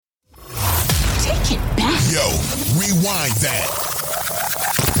Yo, rewind that.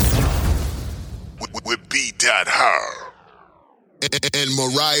 With B.Her and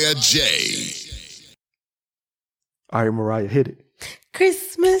Mariah J. All right, Mariah, hit it.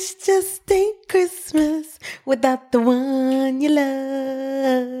 Christmas just ain't Christmas without the one you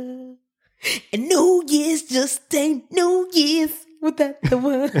love. And New Year's just ain't New Year's without the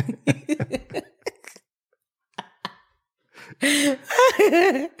one.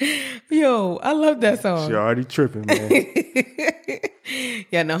 Yo, I love that song. She already tripping, man.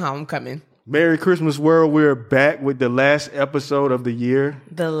 Y'all know how I'm coming. Merry Christmas, world. We're back with the last episode of the year.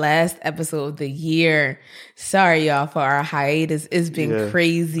 The last episode of the year. Sorry, y'all, for our hiatus. It's been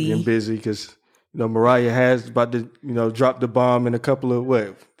crazy. Being busy because, Mariah has about to, drop the bomb in a couple of,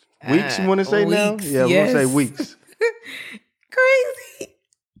 weeks you want to say now? Yeah, yes. we're going to say weeks. Crazy.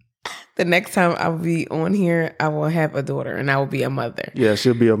 The next time I will be on here, I will have a daughter and I will be a mother. Yeah,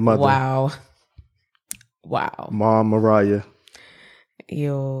 she'll be a mother. Wow. Mom Mariah.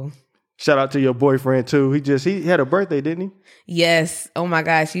 Yo. Shout out to your boyfriend too. He had a birthday, didn't he? Yes. Oh my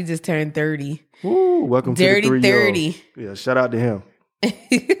gosh, he just turned 30. Woo, welcome Dirty to the 30. Yeah, shout out to him.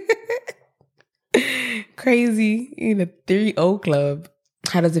 Crazy. In the 3-0 club.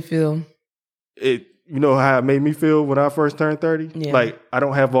 How does it feel? You know how it made me feel when I first turned 30? Yeah. Like, I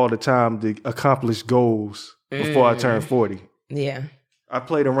don't have all the time to accomplish goals before I turn 40. Yeah. I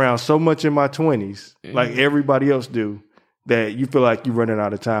played around so much in my 20s, like everybody else do, that you feel like you're running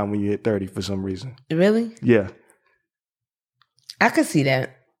out of time when you hit 30 for some reason. Really? Yeah. I could see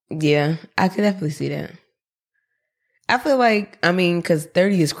that. Yeah, I could definitely see that. I feel like, because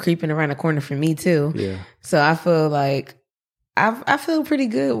 30 is creeping around the corner for me too. Yeah. So I feel like I feel pretty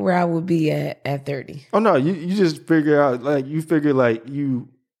good where I would be at 30. Oh, no, you just figure out, you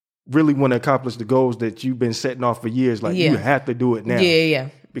really want to accomplish the goals that you've been setting off for years. Like, you have to do it now. Yeah.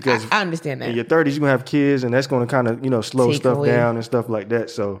 Because I understand that. in your 30s, you're going to have kids, and that's going to kind of, slow Take stuff away. down and stuff like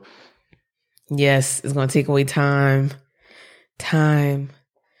that. So, yes, it's going to take away time.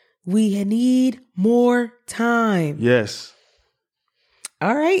 We need more time. yes.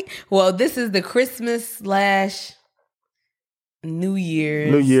 All right. Well, this is the Christmas / New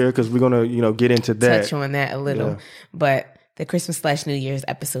Year's. New Year, because we're going to, get into that. Touch on that a little. Yeah. But the Christmas / New Year's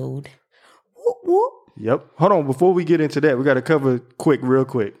episode. Whoop, whoop. Yep. Hold on. Before we get into that, we got to cover real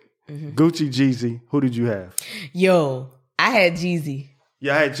quick. Gucci, Jeezy. Who did you have? Yo, I had Jeezy.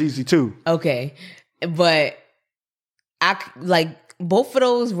 Yeah, I had Jeezy too. Okay. But I like both of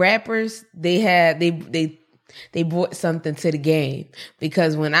those rappers, they brought something to the game.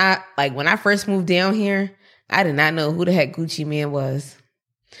 Because when I first moved down here, I did not know who the heck Gucci Mane was.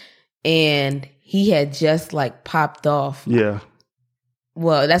 And he had just popped off. Yeah.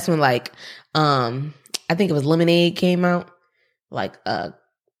 Well, that's when I think it was Lemonade came out,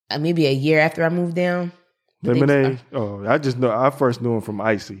 maybe a year after I moved down. Lemonade? I first knew him from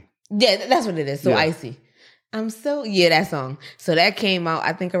Icy. Yeah, that's what it is. So Yeah. Icy. That song. So that came out,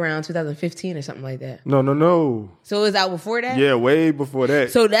 I think around 2015 or something like that. No. So it was out before that? Yeah, way before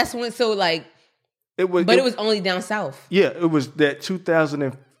that. So that's when, it was only down south. Yeah, it was that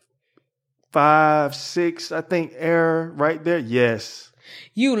 2005, 6, I think, era right there. Yes.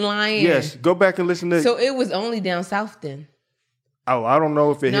 You lying. Yes. Go back and listen to So it was only down south then. Oh, I don't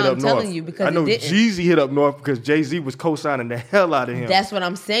know if it hit up I'm north. telling you because I know it didn't. Jeezy hit up north because Jay-Z was co-signing the hell out of him. That's what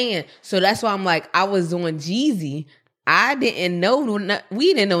I'm saying. So that's why I'm I was on Jeezy. I didn't know,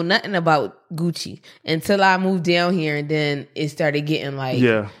 we didn't know nothing about Gucci until I moved down here, and then it started getting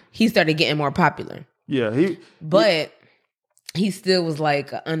he started getting more popular. Yeah, he still was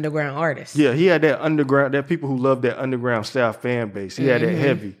an underground artist. Yeah, he had that underground, that people who love that underground style fan base. He had that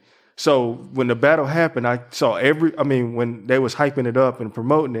heavy. So when the battle happened, I saw when they was hyping it up and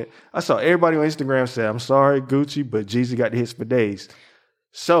promoting it, I saw everybody on Instagram say, "I'm sorry, Gucci, but Jeezy got the hits for days."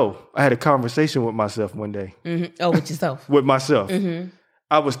 So I had a conversation with myself one day. Mm-hmm. Oh, with yourself? With myself. Mm-hmm.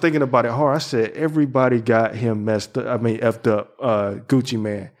 I was thinking about it hard. I said, everybody got him effed up, Gucci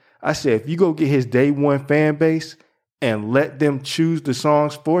Mane. I said, if you go get his day one fan base and let them choose the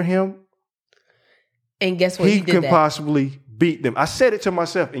songs for him, and guess what? He did can that. possibly beat them. I said it to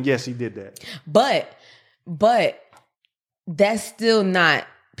myself, and yes, he did that. But that's still not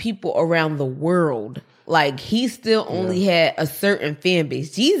people around the world. He still only had a certain fan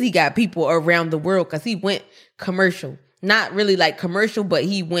base. Jeezy got people around the world because he went commercial. Not really commercial, but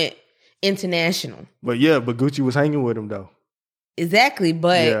he went international. But Gucci was hanging with him though. Exactly,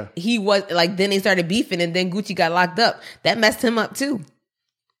 but he was then they started beefing, and then Gucci got locked up. That messed him up too.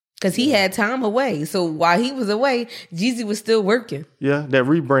 Because he had time away. So while he was away, Jeezy was still working. Yeah, that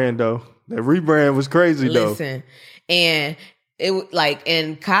rebrand though. That rebrand was crazy though. Listen, and like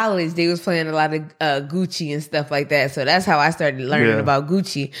in college they was playing a lot of Gucci and stuff like that. So that's how I started learning about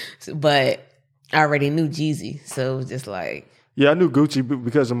Gucci. But I already knew Jeezy, so it was just like. Yeah, I knew Gucci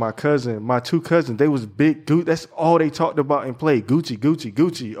because of my cousin. My two cousins, they was big Gucci. That's all they talked about and played. Gucci.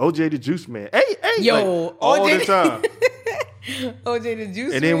 OJ the Juice Man. Hey, yo, like, all the time. OJ the Juice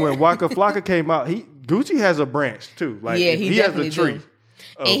Man. And then when Waka Flocka came out, Gucci has a branch too. Like he has a tree.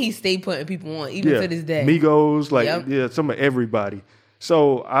 And he stayed putting people on, even to this day. Migos, like some of everybody.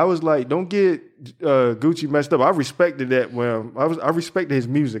 So I was like, don't get Gucci messed up. I respected that when I respected his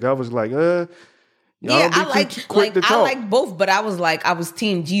music. I was like, I like both, but I was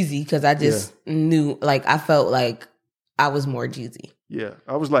Team Jeezy because I just knew, like, I felt like I was more Jeezy. Yeah,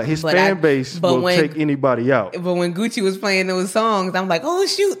 I was like, his fan base will take anybody out. But when Gucci was playing those songs, I'm like, oh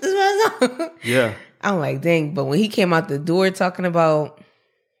shoot, this is my song. Yeah, I'm like, dang. But when he came out the door talking about,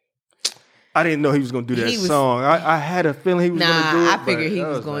 I didn't know he was going to do that song. I had a feeling he was going to do it. I figured he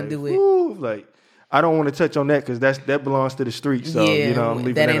was going to do it. Woo, like, I don't want to touch on that because that belongs to the street. So I'm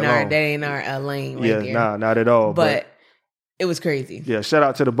leaving that alone. That ain't our lane. Right there. Nah, not at all. But it was crazy. Yeah, shout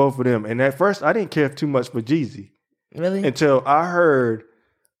out to the both of them. And at first, I didn't care too much for Jeezy. Really? Until I heard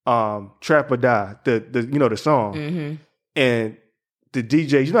 "Trap or Die," the song, and the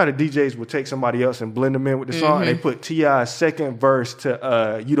DJs. You know how the DJs would take somebody else and blend them in with the song, and they put T.I.'s second verse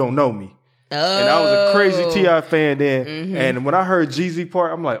to "You Don't Know Me." And I was a crazy T.I. fan then. And when I heard Jeezy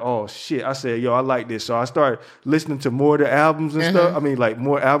part, I'm like, oh, shit. I said, yo, I like this. So I started listening to more of the albums and stuff. I mean, like,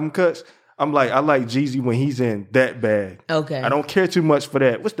 more album cuts. I'm like, I like Jeezy when he's in that bag. Okay. I don't care too much for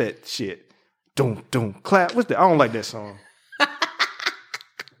that. What's that shit? Doom, doom, clap. What's that? I don't like that song.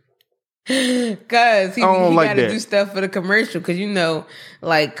 Cause he got to do stuff for the commercial. Cause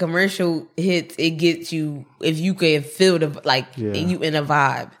like commercial hits, it gets you, if you can feel you in a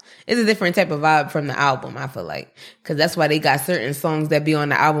vibe. It's a different type of vibe from the album, I feel like. Because that's why they got certain songs that be on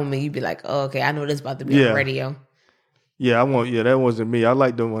the album and you be like, oh, okay, I know this about to be on the radio. Yeah, that wasn't me. I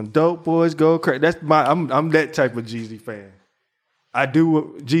like the one, Dope Boys Go Crazy. That's I'm that type of Jeezy fan. I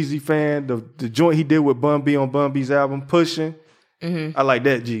do Jeezy fan. The joint he did with Bun B on Bun B's album, Pushing. I like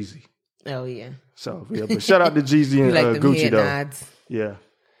that Jeezy. Oh, yeah. So, yeah, but shout out to Jeezy and like Gucci, though. Nods. Yeah.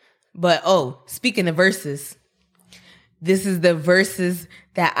 But, speaking of verses, this is the verses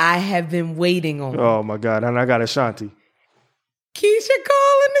that I have been waiting on. Oh, my God. And I got Ashanti. Keisha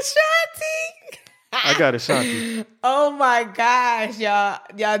Cole and Ashanti. I got Ashanti. Oh, my gosh, y'all.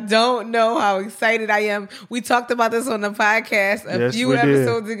 Y'all don't know how excited I am. We talked about this on the podcast a few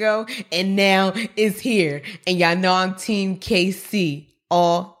episodes ago, and now it's here. And y'all know I'm Team KC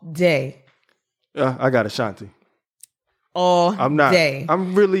all day. I got Ashanti. I'm not. Day.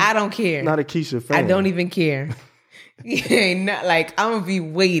 I'm really. I don't care. Not a Keisha fan. I don't even care. Not like I'm gonna be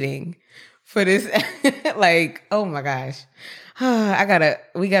waiting for this. Like, oh my gosh,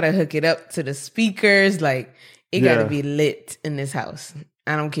 we gotta hook it up to the speakers. Like, it gotta be lit in this house.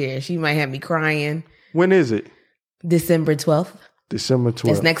 I don't care. She might have me crying. When is it? December 12th. December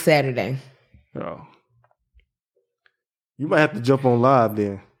 12th. It's next Saturday. Oh. You might have to jump on live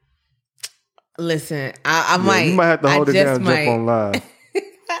then. Listen, I might. You might have to hold it down and jump on live.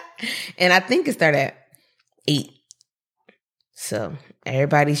 And I think it started at 8. So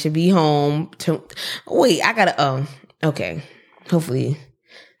everybody should be home. Wait, I gotta. Okay. Hopefully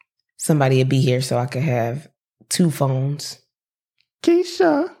somebody will be here so I can have 2 phones.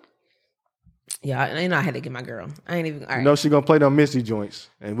 Keisha. Yeah, I had to get my girl. I ain't even. All right. You know she gonna play them Missy joints,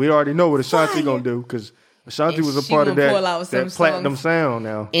 and we already know what Ashanti gonna do because Ashanti was a part of that platinum sound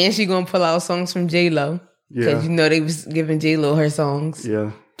now. And she gonna pull out songs from J-Lo. Yeah. Because they was giving J-Lo her songs.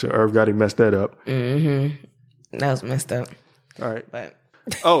 Yeah. To Irv Gotti messed that up. Mm-hmm. That was messed up. All right. But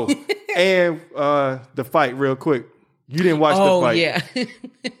and the fight real quick. You didn't watch the fight. Yeah.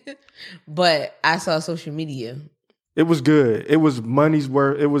 But I saw social media. It was good. It was money's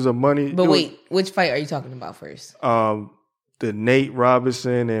worth. It was a money. But wait, which fight are you talking about first? The Nate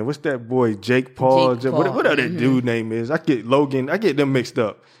Robinson and what's that boy Jake Paul? Whatever that dude name is. I get Logan. I get them mixed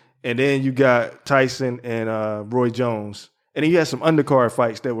up. And then you got Tyson and Roy Jones. And then you had some undercard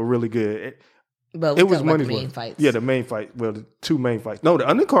fights that were really good. But it was money's worth. Fights. Yeah, the main fight. Well, the 2 main fights. No, the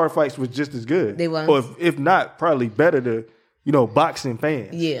undercard fights was just as good. They were. Or if not, probably better to boxing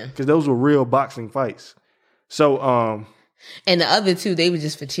fans. Yeah, because those were real boxing fights. So, and the other 2, they were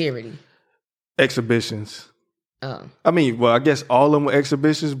just for charity. Exhibitions. Oh. I mean, well, I guess all of them were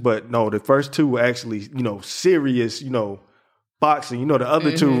exhibitions, but no, the first 2 were actually, serious, boxing. The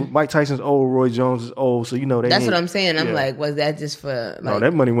other 2, Mike Tyson's old, Roy Jones is old, so they. That's what I'm saying. I'm like, was that just for? No,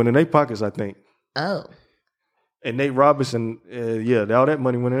 that money went in their pockets, I think. Oh. And Nate Robinson, all that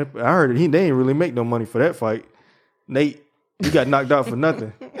money went in. I heard they didn't really make no money for that fight. Nate He got knocked out for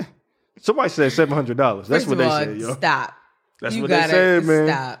nothing. Somebody said $700. That's First what of they all, said, yo. Stop. That's You what they gotta said, man.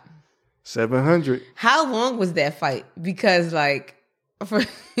 Stop. 700. How long was that fight? Because like,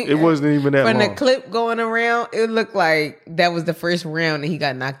 It wasn't even that from long. the clip going around, it looked like that was the first round and he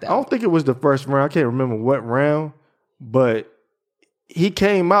got knocked I out. don't think it was the first round. I can't remember what round, but he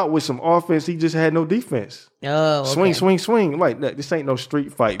came out with some offense. He just had no defense. Oh, okay. Swing. Like, this ain't no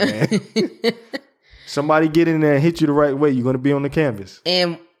street fight, man. Somebody get in there and hit you the right way, you're going to be on the canvas.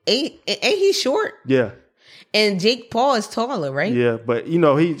 And ain't he short? Yeah. And Jake Paul is taller, right? Yeah, but,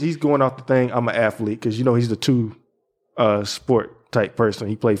 he's going off the thing, I'm an athlete, because, he's the two sport type person.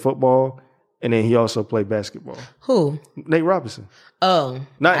 He played football, and then he also played basketball. Who? Nate Robinson. Oh.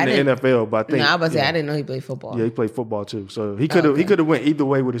 Not in the NFL, but I think. No, I was about to say, I didn't know he played football. Yeah, he played football too. So he could have went either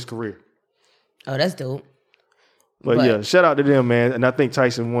way with his career. Oh, that's dope. But yeah, shout out to them, man. And I think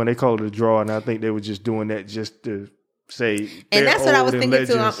Tyson won. They called it a draw, and I think they were just doing that just to say. And that's what I was thinking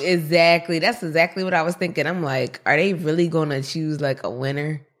legends. too. Exactly. That's exactly what I was thinking. I'm like, are they really going to choose like a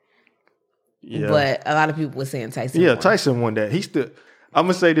winner? Yeah. But a lot of people were saying Tyson. Yeah, won. Tyson won that. I'm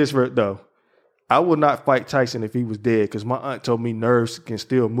gonna say this though. I would not fight Tyson if he was dead, because my aunt told me nerves can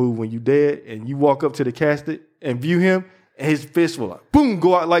still move when you dead, and you walk up to the casket and view him, and his fist will like boom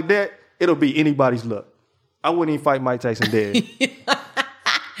go out like that. It'll be anybody's luck. I wouldn't even fight Mike Tyson dead.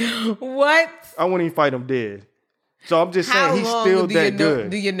 What? I wouldn't even fight him dead. So I'm just How saying he's long still do that good.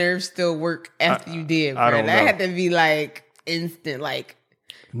 Do your nerves still work after you did? I Bro? don't That know. had to be like instant, like.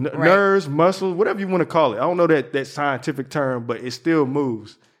 Nerves, muscles, whatever you want to call it. I don't know that scientific term, but it still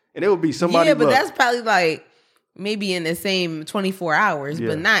moves. And it would be somebody. Yeah, but that's probably like maybe in the same 24 hours,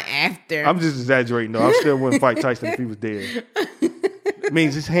 but not after. I'm just exaggerating though. I still wouldn't fight Tyson if he was dead. It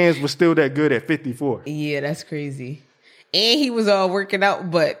means his hands were still that good at 54. Yeah, that's crazy. And he was all working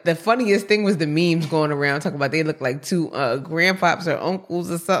out, but the funniest thing was the memes going around talking about they look like two grandpops or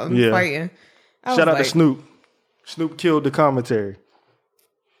uncles or something fighting. Shout out to Snoop. Snoop killed the commentary.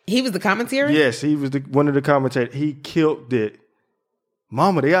 He was the commentary? Yes, he was one of the commentators. He killed it.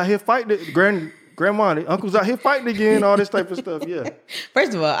 Mama, they out here fighting. Grandma, the uncles out here fighting again. All this type of stuff. Yeah.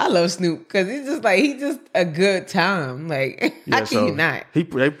 First of all, I love Snoop because he's just a good time. Like, how can you not?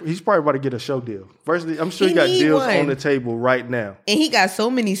 He's probably about to get a show deal. Firstly, I'm sure he got deals on the table right now. And he got so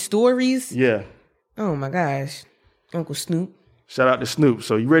many stories. Yeah. Oh my gosh, Uncle Snoop. Shout out to Snoop.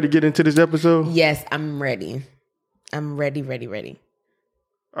 So you ready to get into this episode? Yes, I'm ready. I'm ready.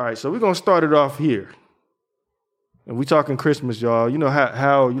 All right, so we're gonna start it off here. And we talking Christmas, y'all. You know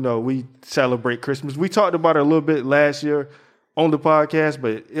how we celebrate Christmas. We talked about it a little bit last year on the podcast,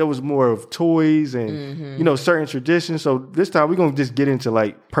 but it was more of toys and certain traditions. So this time we're gonna just get into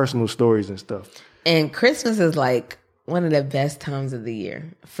like personal stories and stuff. And Christmas is like one of the best times of the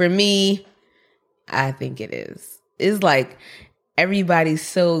year. For me, I think it is. It's like everybody's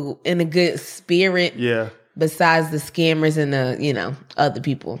so in a good spirit. Yeah. Besides the scammers and the, other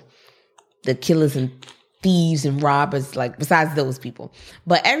people, the killers and thieves and robbers, like besides those people,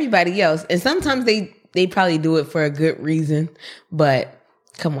 but everybody else. And sometimes they probably do it for a good reason, but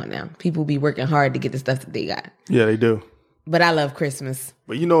come on now, people be working hard to get the stuff that they got. Yeah, they do. But I love Christmas.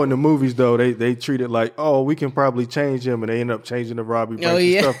 But in the movies though, they treat it like, oh, we can probably change him, and they end up changing the Robbie Banks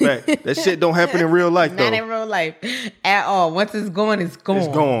and stuff back. That shit don't happen in real life though. Not in real life at all. Once it's gone, it's gone. It's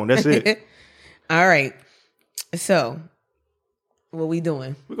gone. That's it. All right. So, what we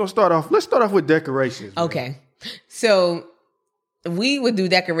doing? Let's start off with decorations. Man. Okay. So, we would do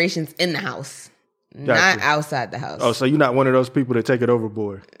decorations in the house, not outside the house. Oh, so you're not one of those people that take it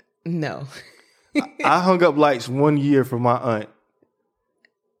overboard? No. I hung up lights one year for my aunt.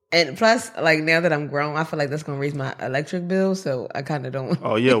 And plus, like now that I'm grown, I feel like that's going to raise my electric bill. So I kind of don't.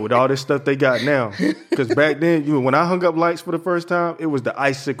 Oh, yeah, with all this stuff they got now. Because back then, when I hung up lights for the first time, it was the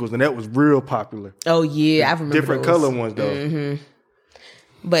icicles, and that was real popular. Oh, yeah. I remember different those. color ones, though. Mm-hmm.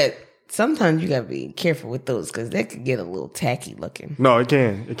 But sometimes you got to be careful with those because they could get a little tacky looking. No, it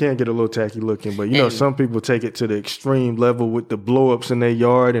can. It can get a little tacky looking. But, some people take it to the extreme level with the blow-ups in their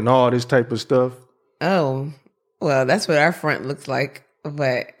yard and all this type of stuff. Oh, well, that's what our front looks like.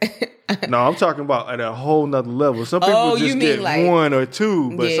 But no, I'm talking about at a whole nother level. Some people just get like, one or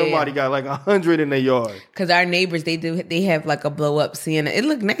two, but somebody got like 100 in their yard. Because our neighbors, they have like a blow up Sienna. It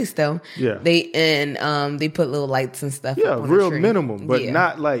looked nice though. Yeah. They put little lights and stuff. Yeah, up on real the tree. minimum, but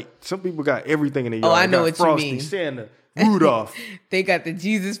not like some people got everything in their yard. Oh, I know what Frosty, you mean. Santa, Rudolph. They got the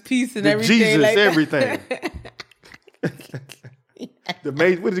Jesus piece and the everything. Jesus, like everything.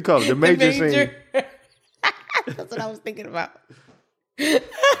 What is it called? The major scene. That's what I was thinking about.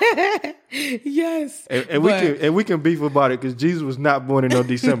 Yes, and we can beef about it because Jesus was not born in no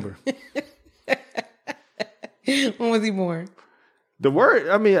December. When was he born? The word,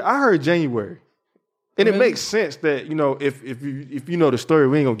 I mean, I heard January. And Really? it makes sense that, you know, if you know the story,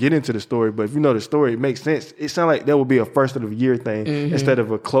 we ain't gonna get into the story, but if you know the story, it makes sense. It sounds like that would be a first of the year thing instead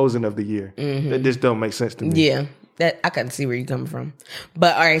of a closing of the year. That just don't make sense to me. Yeah, that I can see where you're coming from.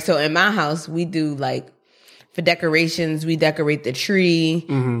 But all right, so in my house, we do like for decorations, we decorate the tree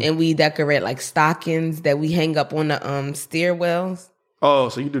and we decorate like stockings that we hang up on the stairwells. Oh,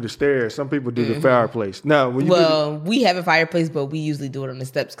 so you do the stairs. Some people do the fireplace. Now, when you We have a fireplace, but we usually do it on the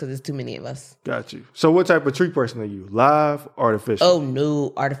steps because there's too many of us. got you. So what type of tree person are you? Live, artificial? Oh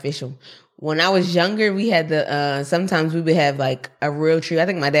no, artificial. When I was younger, we had the sometimes we would have like a real tree. I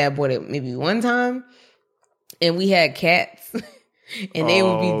think my dad bought it maybe one time, and we had cats, and they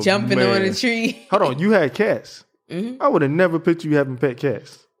would be jumping on the tree. Hold on, you had cats. I would have never pictured you having pet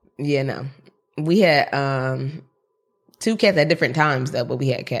cats. Yeah, no, we had 2 cats at different times though, but we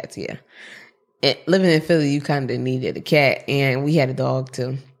had cats. Yeah, and living in Philly, you kind of needed a cat, and we had a dog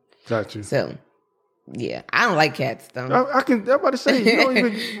too. Got you. So yeah, I don't like cats though. I'm about to say you don't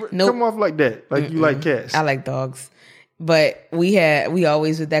even come off like that. Like you like cats. I like dogs. But we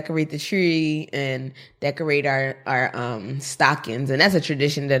always would decorate the tree and decorate our stockings, and that's a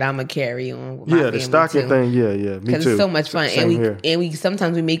tradition that I'm gonna carry on. With my the family stocking too. thing. Yeah, me Because too. it's so much fun, Same and we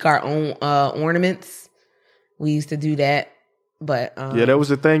sometimes we make our own ornaments. We used to do that, but yeah, that was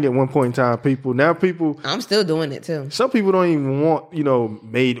the thing at one point in time. People, I'm still doing it too. some people don't even want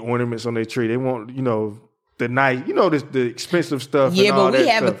made ornaments on their tree. They want the nice, the expensive stuff. Yeah, and all but we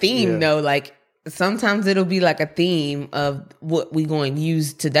that have a stuff. theme Yeah. though. Like sometimes it'll be like a theme of what we going to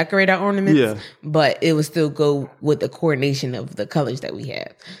use to decorate our ornaments. Yeah. But it will still go with the coordination of the colors that we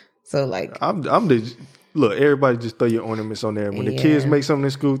have. So like, Look, everybody just throw your ornaments on there. When the kids make something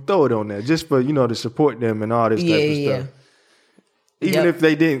in school, throw it on there just for to support them and all this type of stuff.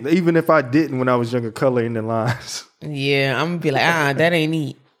 Even if I didn't when I was younger, color in the lines. Yeah, I'm gonna be like, that ain't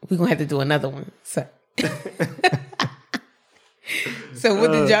neat. We're gonna have to do another one. So,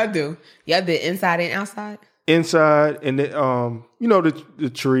 what did y'all do? Y'all did inside and outside? Inside and then,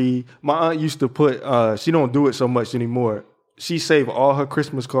 the tree. My aunt used to put. She don't do it so much anymore. She saved all her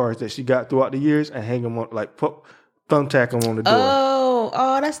Christmas cards that she got throughout the years and hang them on, like thumbtack them on the door.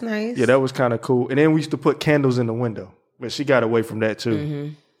 Oh, that's nice. Yeah, that was kind of cool. And then we used to put candles in the window, but she got away from that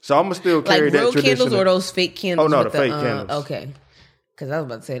too. So I'm gonna still carry like that real tradition. candles or those fake candles? Oh no, with the fake candles. Okay, because I was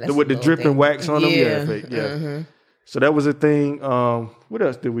about to say that's with the dripping wax on them. Yeah, fake. Yeah. Uh-huh. So that was a thing. What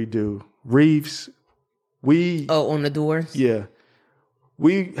else did we do? Wreaths. On the doors. Yeah,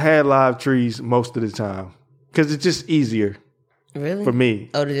 we had live trees most of the time because it's just easier. Really? For me.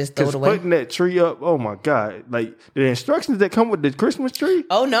 Oh, to just throw it away? Putting that tree up, oh my God. Like, the instructions that come with the Christmas tree?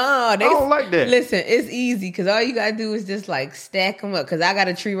 Oh, no. I don't like that. Listen, it's easy because all you got to do is just like stack them up. Because I got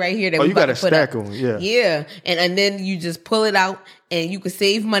a tree right here that you got to to stack them, yeah. Yeah. And then you just pull it out and you can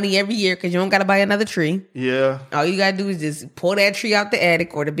save money every year because you don't got to buy another tree. Yeah. All you got to do is just pull that tree out the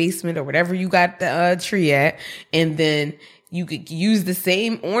attic or the basement or whatever you got the tree at. And then you could use the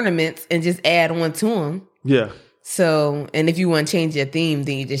same ornaments and just add on to them. Yeah. So, and if you want to change your theme,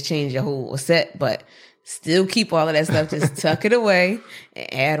 then you just change your whole set, but still keep all of that stuff. Just tuck it away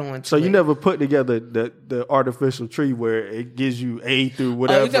and add on to it. So you never put together the artificial tree where it gives you A through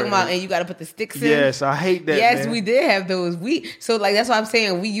whatever. Oh, you talking about, and you got to put the sticks in? Yes, I hate that. Yes, man. we did have those. So like that's why I'm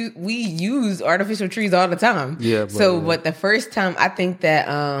saying we use artificial trees all the time. Yeah. But the first time I think that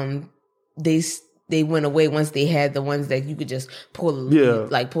they went away once they had the ones that you could just pull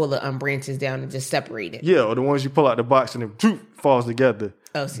the branches down and just separate it. Yeah, or the ones you pull out the box and it falls together.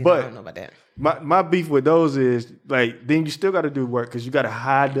 Oh, see, but I don't know about that. My beef with those is like then you still got to do work because you got to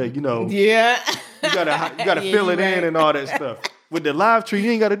hide the Yeah, you got to fill it in and all that stuff. With the live tree,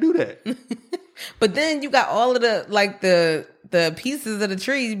 you ain't got to do that. But then you got all of the pieces of the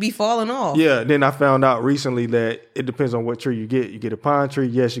tree be falling off. Yeah, then I found out recently that it depends on what tree you get. You get a pine tree,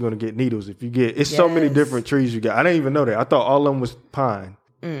 yes, you're going to get needles. If you get, so many different trees you got. I didn't even know that. I thought all of them was pine.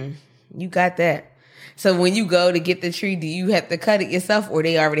 You got that. So when you go to get the tree, do you have to cut it yourself or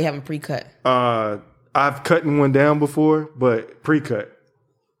they already have them pre-cut? I've cut one down before, but pre-cut.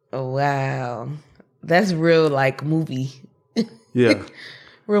 Oh, wow. That's real like movie. Yeah.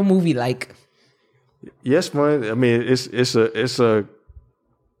 Real movie like. Yes, man. I mean, it's a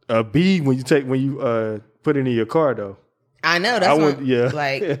B when you put it in your car though. I know that's yeah.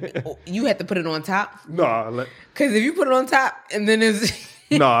 Like you have to put it on top. No, because if you put it on top and then it's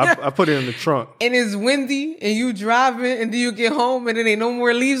no, I put it in the trunk and it's windy and you driving and then you get home and then ain't no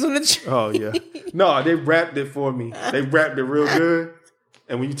more leaves on the tree. Oh yeah, no, they wrapped it for me. They wrapped it real good,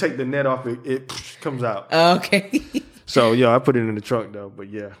 and when you take the net off, it comes out. Okay. So yeah, I put it in the trunk though, but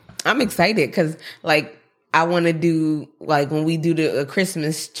yeah. I'm excited because like I want to do, like, when we do the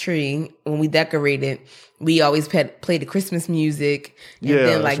Christmas tree, when we decorate it, we always play the Christmas music and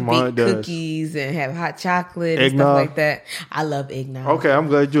then, like, bake cookies and have hot chocolate and stuff like that. I love eggnog. Okay, I'm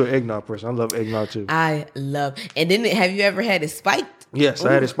glad you're an eggnog person. I love eggnog, too. And then, have you ever had it spiked? Yes,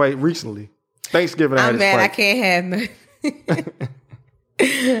 I had it spiked recently. Thanksgiving, I had it spiked. I'm mad I can't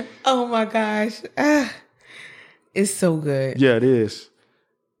have nothing. Oh, my gosh. It's so good. Yeah, it is.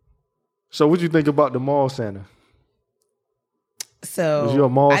 So what you think about the mall Santa? So was you a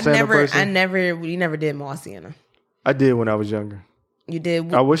mall Santa person? We never did mall Santa. I did when I was younger. You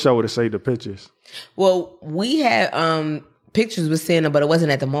did? I wish I would have saved the pictures. Well, we had pictures with Santa, but it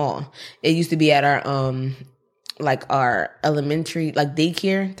wasn't at the mall. It used to be at our like our elementary, like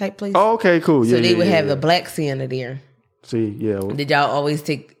daycare type place. Oh, okay, cool. So they would have the black Santa there. See, yeah. Did y'all always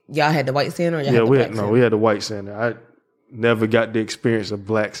y'all had the white Santa or y'all had the black Santa? We had the white Santa. I never got the experience of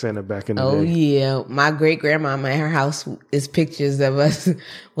black Santa back in the day. Oh, yeah. My great-grandmama at her house is pictures of us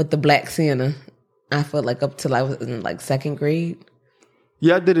with the black Santa. I felt like up till I was in, like, second grade.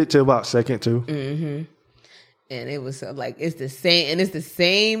 Yeah, I did it till about second, too. Mm-hmm. And it was like, it's the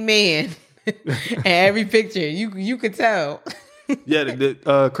same man in every picture. You could tell. Yeah,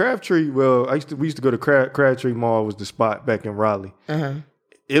 the Crabtree, well, we used to go to Crabtree Mall was the spot back in Raleigh. Uh-huh.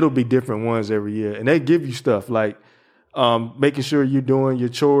 It'll be different ones every year. And they give you stuff like, making sure you're doing your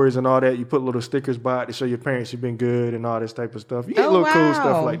chores and all that. You put little stickers by it to show your parents you've been good and all this type of stuff. You get little cool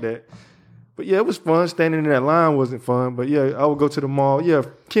stuff like that. But yeah, it was fun. Standing in that line wasn't fun. But yeah, I would go to the mall. Yeah,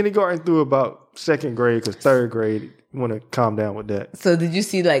 kindergarten through about second grade, because third grade, you want to calm down with that. So did you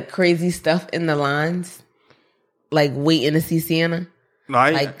see like crazy stuff in the lines? Like waiting to see Santa?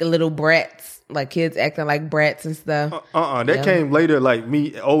 Like little brats? Like kids acting like brats and stuff. That came later, like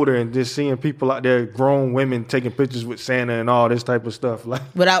me older and just seeing people out there, grown women taking pictures with Santa and all this type of stuff. Like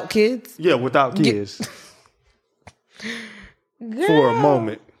without kids? Yeah, without kids. For a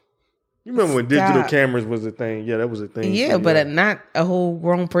moment. You remember when digital cameras was a thing? Yeah, that was a thing. Yeah, but not a whole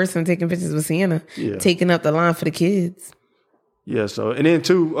grown person taking pictures with Santa. Yeah. Taking up the line for the kids. Yeah, so, and then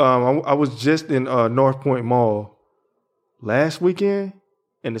too, I was just in North Point Mall last weekend.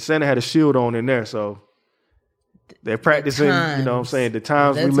 And the Santa had a shield on in there, so they're practicing, you know what I'm saying, the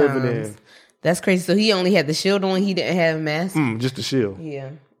times we living in. That's crazy. So he only had the shield on, he didn't have a mask? Just the shield.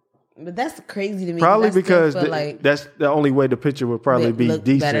 Yeah. But that's crazy to me. Probably because that's the only way the picture would probably be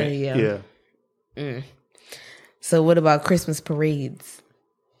decent. Better, yeah. So what about Christmas parades?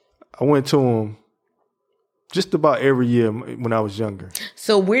 I went to them just about every year when I was younger.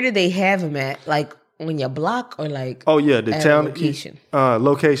 So where did they have them at? Like, on your block or like the town location?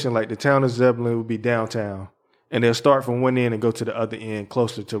 Location, like the town of Zebulon would be downtown. And they'll start from one end and go to the other end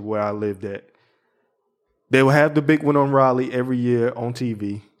closer to where I lived at. They will have the big one on Raleigh every year on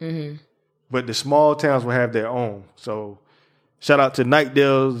TV. Mm-hmm. But the small towns will have their own. So shout out to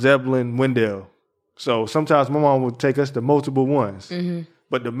Knightdale, Zebulon, Wendell. So sometimes my mom would take us to multiple ones. Mm-hmm.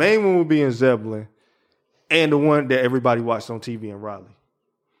 But the main one would be in Zebulon and the one that everybody watched on TV in Raleigh.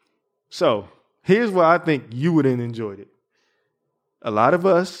 So here's why I think you would have enjoyed it. A lot of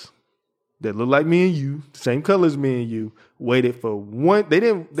us that look like me and you, same color as me and you, waited for one. They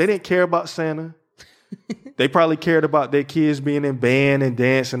didn't care about Santa. They probably cared about their kids being in band and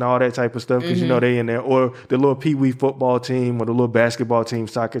dance and all that type of stuff because you know they in there, or the little pee-wee football team or the little basketball team,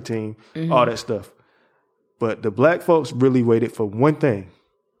 soccer team, all that stuff. But the black folks really waited for one thing: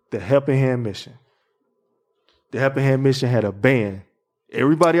 the Helping Hand Mission. The Helping Hand Mission had a band.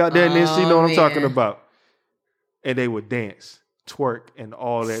 Everybody out there in this know what I'm talking about. And they would dance, twerk, and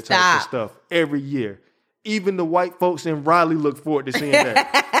all that type of stuff every year. Even the white folks in Raleigh look forward to seeing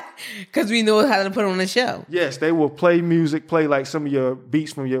that. Because we know how to put on the show. Yes, they will play music, play like some of your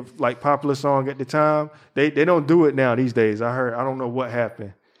beats from your like popular song at the time. They don't do it now these days. I don't know what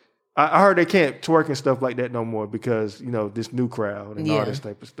happened. I heard they can't twerk and stuff like that no more because, you know, this new crowd and all this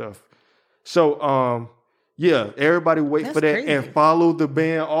type of stuff. So, everybody wait for that and follow the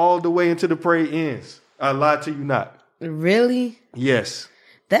band all the way until the parade ends. I lied to you not. Really? Yes.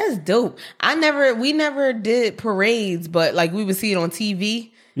 That's dope. We never did parades, but like we would see it on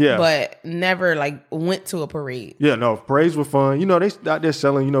TV. Yeah. But never like went to a parade. Yeah, no, parades were fun. You know, they out there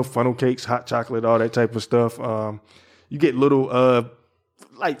selling, you know, funnel cakes, hot chocolate, all that type of stuff. You get little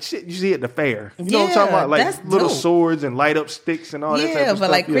like shit you see at the fair. You know what I'm talking about? Like little swords and light up sticks and all that type of stuff. Yeah,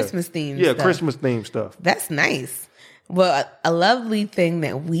 but like Christmas themed stuff. Yeah, Christmas themed stuff. That's nice. Well, a lovely thing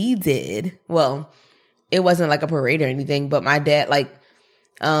that we did, well, it wasn't like a parade or anything, but my dad, like,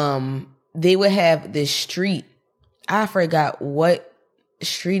 they would have this street. I forgot what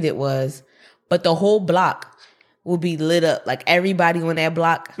street it was, but the whole block would be lit up. Like everybody on that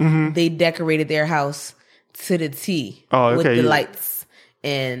block, they decorated their house to the T Oh, with okay, the yeah. lights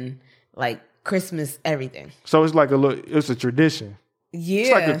and like Christmas everything. So it's like it's a tradition. Yeah.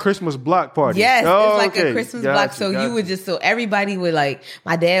 It's like a Christmas block party. Yes, Oh, it's like okay. a Christmas Got block. you, So got you would just, so everybody would like,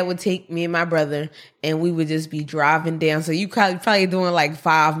 my dad would take me and my brother and we would just be driving down. So you probably doing like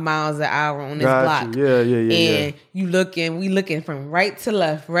 5 miles an hour on this Got block. you. Yeah. And we looking from right to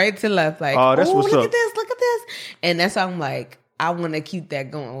left. Like, Oh, that's what's look up. at this. And that's why I'm like, I want to keep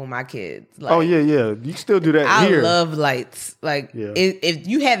that going with my kids. Like, Oh yeah. You still do that I here. love lights. Like, Yeah. if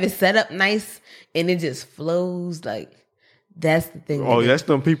you have it set up nice and it just flows, like, that's the thing. Oh, that's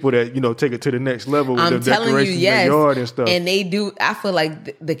them people that take it to the next level with I'm the telling you, decorations in yes. their yard and stuff. And they do. I feel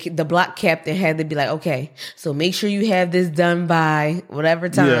like the block captain had to be like, okay, so make sure you have this done by whatever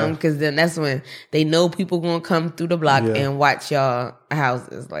Yeah. time, because then that's when they know people gonna come through the block Yeah. and watch y'all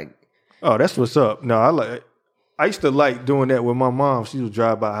houses. Like, Oh, that's what's up. No, I used to like doing that with my mom. She would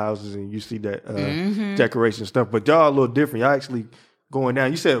drive by houses and you see that decoration stuff. But y'all a little different. Y'all actually going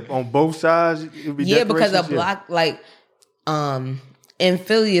down. You said on both sides it'd be yeah, because a decorations? block like in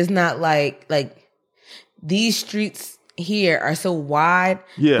Philly is not like these streets here are so wide.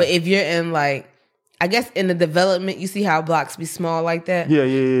 Yeah. But if you're in like, I guess in the development, you see how blocks be small like that.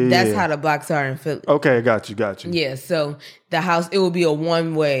 Yeah. That's how the blocks are in Philly. Okay, got you. Yeah, so the house, it will be a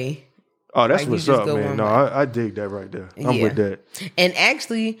one way. Oh, that's Like, you what's just up, go man. one No, way. I dig that right there. I'm Yeah. with that. And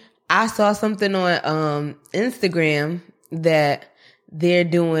actually, I saw something on Instagram that they're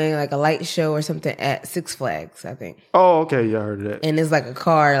doing like a light show or something at Six Flags, I think. Oh, okay. Yeah, I heard of that. And it's like a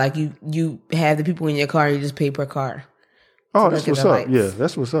car, like you have the people in your car, you just pay per car. Oh, look that's at what's the up. lights. Yeah,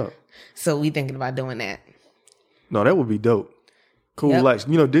 that's what's up. So we thinking about doing that. No, that would be dope. Cool Yep. lights.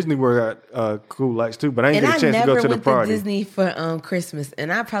 Disney World got cool lights too, but I ain't And get I a chance to never go to the went to party. Disney for Christmas,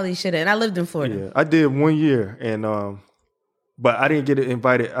 and I probably should have. And I lived in Florida. Yeah, I did 1 year, and but I didn't get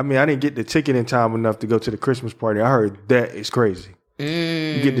invited. I mean, I didn't get the ticket in time enough to go to the Christmas party. I heard that is crazy.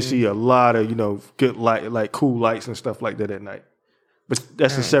 You get to see a lot of good like cool lights and stuff like that at night, but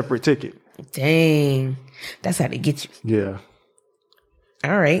that's a separate ticket. Dang, that's how they get you. Yeah.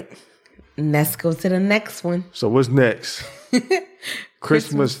 All right, let's go to the next one. So what's next?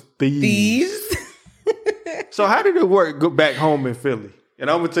 Christmas thieves. Thieves. So how did it work? Go back home in Philly, and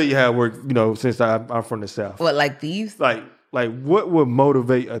I'm gonna tell you how it worked. Since I'm from the South. What, like thieves? Like what would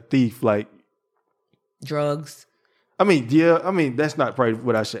motivate a thief? Like, Drugs. I mean, that's not probably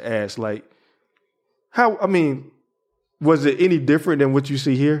what I should ask. Like, how? I mean, was it any different than what you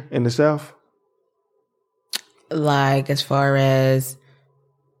see here in the South? Like, as far as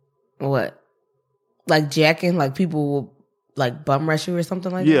what? Like jacking? Like people will like bum rush you or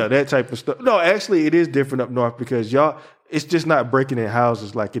something like Yeah, that? that type of stuff. No, actually, it is different up north because it's just not breaking in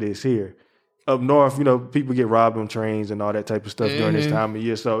houses like it is here. Up north, people get robbed on trains and all that type of stuff during this time of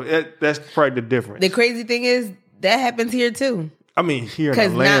year. So that's probably the difference. The crazy thing is that happens here too. I mean, here in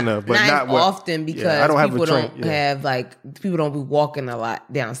Because Atlanta, but not as often because I don't have people a train. don't have people don't be walking a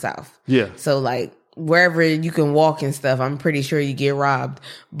lot down south. Yeah. So like wherever you can walk and stuff, I'm pretty sure you get robbed.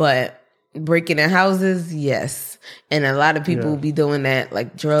 But breaking in houses, yes. And a lot of people be doing that,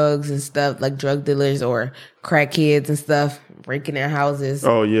 like drugs and stuff, like drug dealers or crackheads and stuff, breaking in houses.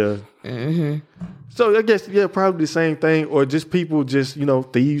 Oh yeah. Mm-hmm. So I guess probably the same thing, or just people just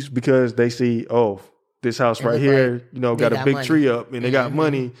thieves because they see this house right look here like got a got big money. tree up and they got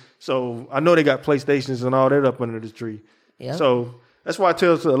money. So I know they got PlayStations and all that up under the tree. Yep. So that's why I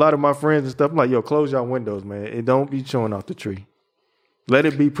tell a lot of my friends and stuff, I'm like, yo, close your windows, man. It don't be showing off the tree. Let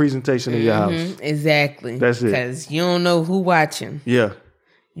it be presentation of your house. Exactly. That's it. Because you don't know who watching. Yeah.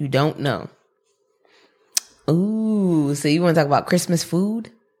 You don't know. Ooh, so you want to talk about Christmas food?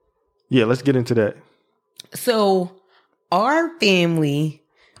 Yeah, let's get into that. So our family,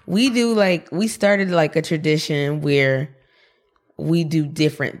 we started like a tradition where we do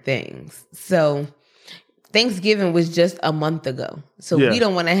different things. So Thanksgiving was just a month ago. So Yeah. we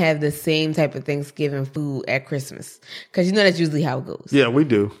don't want to have the same type of Thanksgiving food at Christmas. Because that's usually how it goes. Yeah, we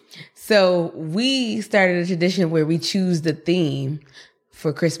do. So we started a tradition where we choose the theme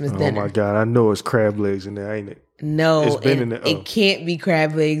for Christmas dinner. Oh my God, I know it's crab legs in there, ain't it? No, It's been and in the- it can't be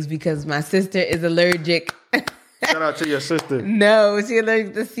crab legs because my sister is allergic. Shout out to your sister. No, she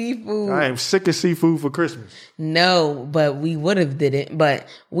allergic to seafood. I am sick of seafood for Christmas. No, but we would have did it. But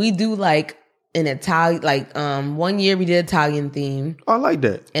we do like an Italian, 1 year we did Italian theme, I like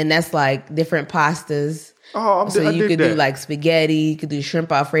that. and that's like different pastas. Oh, So I you dig could that. do like spaghetti, you could do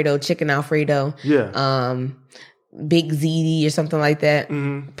shrimp Alfredo, chicken Alfredo. Yeah. baked ziti or something like that.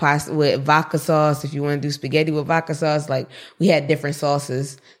 Mm-hmm. Pasta with vodka sauce. If you want to do spaghetti with vodka sauce, like we had different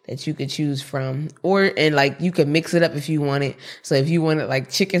sauces that you could choose from, and like you could mix it up if you wanted. So if you wanted like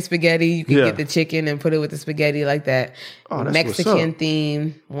chicken spaghetti, you could get the chicken and put it with the spaghetti like that. Oh, that's Mexican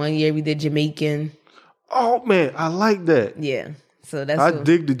theme. One year we did Jamaican. Oh man, I like that. Yeah. So that's I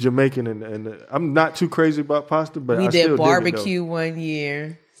dig the Jamaican and I'm not too crazy about pasta, but we I did still barbecue one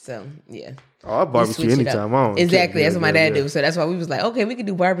year. So yeah. Oh, I barbecue anytime. I don't exactly. care. That's what my dad did. So that's why we was like, okay, we can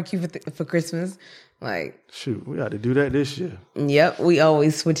do barbecue for Christmas. Like, shoot, we got to do that this year. Yep, we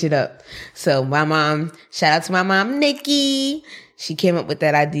always switch it up. So my mom, shout out to my mom, Nikki. She came up with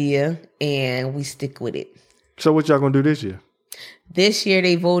that idea, and we stick with it. So what y'all gonna do this year? This year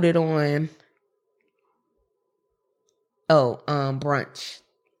they voted on brunch.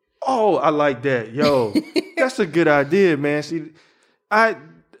 Oh, I like that. Yo, that's a good idea, man. See,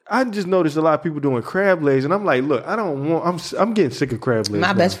 I just noticed a lot of people doing crab legs, and I'm like, look, I'm getting sick of crab legs.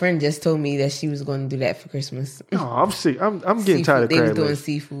 My best friend just told me that she was going to do that for Christmas. No, I'm sick. I'm getting seafood. tired of crab legs. They was doing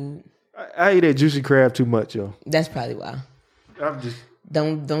seafood. I eat that juicy crab too much, yo. That's probably why. I'm just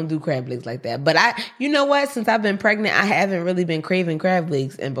don't do crab legs like that. But you know what? Since I've been pregnant, I haven't really been craving crab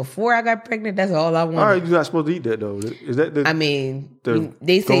legs. And before I got pregnant, that's all I wanted. All right, you're not supposed to eat that though. Is that the? I mean,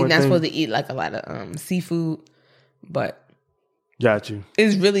 they say you're not supposed to eat like a lot of seafood, but. Got you.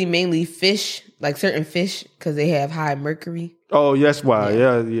 It's really mainly fish, like certain fish, because they have high mercury. Oh, that's why.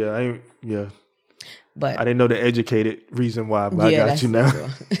 Yeah. But I didn't know the educated reason why, but I got you now.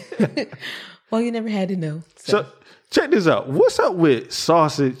 Well, you never had to know. So check this out. What's up with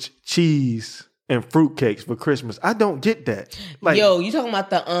sausage, cheese, and fruitcakes for Christmas? I don't get that. Like, yo, you talking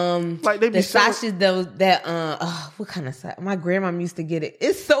about the like they be the sausage what kind of sausage? My grandma used to get it.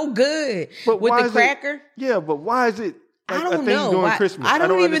 It's so good with the cracker. But why is it? Like I don't know. During Christmas? I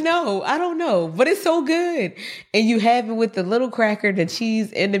don't even know. I don't know. But it's so good. And you have it with the little cracker, the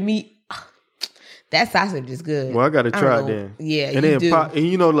cheese, and the meat. That sausage is good. Well, I got to try it then. Yeah, and you then do. And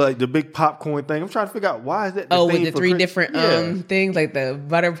you know, like the big popcorn thing. I'm trying to figure out why is that with the three different things, like the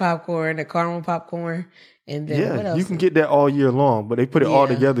butter popcorn, the caramel popcorn, and then what else? You can get that all year long, but they put it all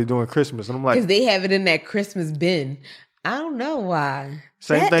together during Christmas. And I'm like, because they have it in that Christmas bin. I don't know why.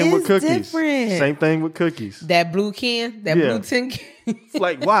 Same thing with cookies. Different. Same thing with cookies. That blue can, blue tin can. It's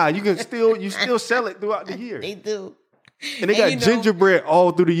like, why? You still sell it throughout the year. They do. And they got gingerbread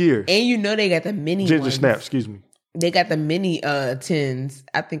all through the year. And you know they got the mini Ginger snap, excuse me. They got the mini tins,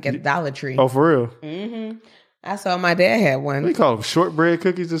 I think at Dollar Tree. Oh, for real? Mm-hmm. I saw my dad had one. They call them shortbread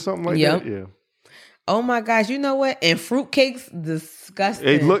cookies or something like that? Yeah. Oh my gosh, you know what? And fruitcakes, disgusting.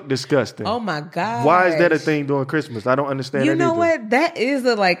 They look disgusting. Oh my god. Why is that a thing during Christmas? I don't understand that. You know either. what? That is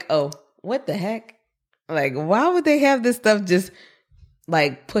what the heck? Like, why would they have this stuff just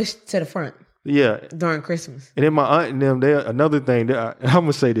like pushed to the front? Yeah. During Christmas. And then my aunt and them, another thing that I'm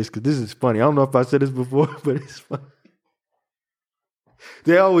gonna say this because this is funny. I don't know if I said this before, but it's funny.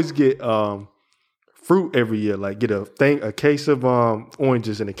 They always get fruit every year, like get a case of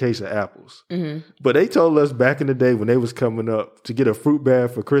oranges and a case of apples. Mm-hmm. But they told us back in the day when they was coming up to get a fruit bag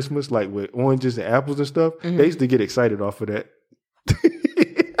for Christmas, like with oranges and apples and stuff, they used to get excited off of that.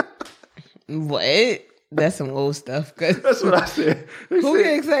 What? That's some old stuff. That's what I said. Who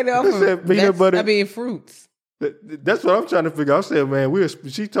get excited off of peanut butter? I mean, fruits. That's what I'm trying to figure out. I said, man,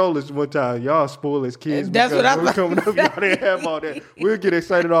 she told us one time, y'all spoil as kids. That's what I'm coming up, y'all didn't have all that. We'll get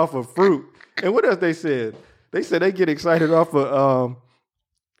excited off of fruit. And what else they said? They said they get excited off of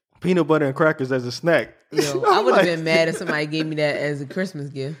peanut butter and crackers as a snack. Yo, I would have been mad if somebody gave me that as a Christmas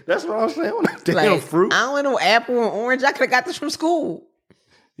gift. That's what I'm saying. Damn fruit. I don't want no apple or orange. I could have got this from school.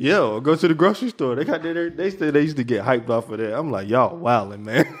 Yo, go to the grocery store. They got that. They said they used to get hyped off of that. I'm like, y'all wildin',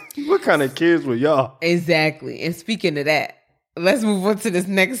 man. What kind of kids were y'all? Exactly. And speaking of that, let's move on to this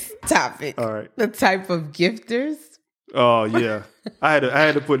next topic. All right. The type of gifters. Oh yeah, I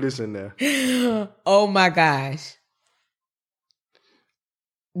had to put this in there. Oh my gosh.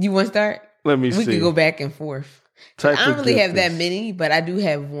 You want to start? Let me see. We can go back and forth. I don't really have that many, but I do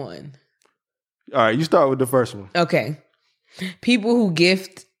have one. All right, you start with the first one. Okay. People who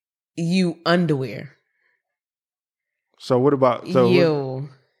gift you underwear. So what about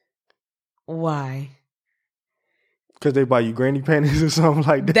why? Because they buy you granny panties or something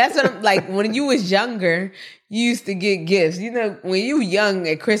like that. That's what I'm like. When you was younger, you used to get gifts. You know, when you young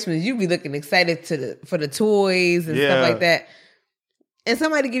at Christmas, you be looking excited for the toys and stuff like that. And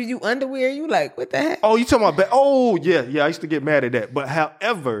somebody gives you underwear, you like, what the heck? Oh, you talking about? Oh, yeah. I used to get mad at that. But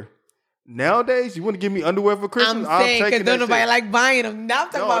however, nowadays, you want to give me underwear for Christmas? I'm saying because don't nobody shit. like buying them. Now I'm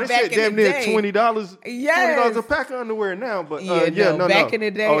talking about back in the damn day. near $20. Yes. $20 a pack of underwear now. But back in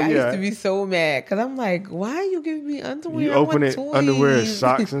the day, I used to be so mad because I'm like, why are you giving me underwear? You open it, toys? underwear,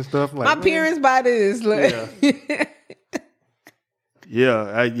 socks and stuff. Like, my parents buy this. I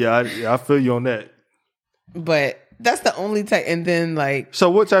feel you on that. But that's the only type. And then like, so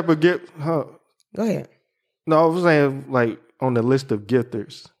what type of gift? Huh? Go ahead. No, I was saying like on the list of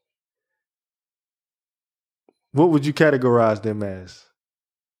gifters. What would you categorize them as?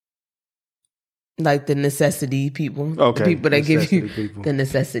 Like the necessity people. Okay. The people that give you people. the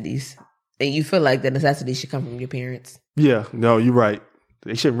necessities. And you feel like the necessities should come from your parents. Yeah. No, you're right.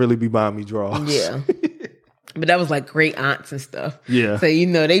 They shouldn't really be buying me drawers. Yeah. But that was like great aunts and stuff. Yeah. So,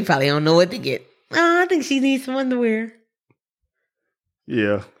 they probably don't know what to get. Oh, I think she needs some underwear.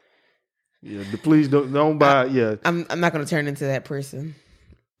 Yeah. Yeah. Please don't buy. I'm not going to turn into that person.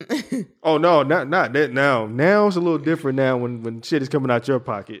 Oh no, not that now. Now it's a little different now when shit is coming out your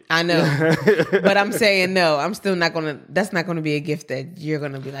pocket. I know. But I'm saying no, I'm still not gonna that's not gonna be a gift that you're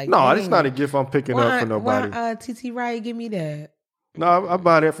gonna be like, no, it's not a gift I'm picking up for nobody. Why TT Riot give me that? No, I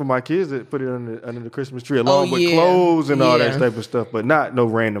buy that for my kids that put it under the Christmas tree along with clothes and all that type of stuff, but not no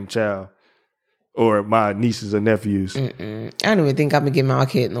random child or my nieces or nephews. I don't even think I'm gonna give my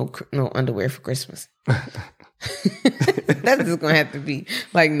kid no underwear for Christmas. That's just gonna have to be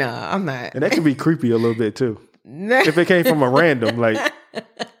like, nah, I'm not. And that can be creepy a little bit too. If it came from a random, like,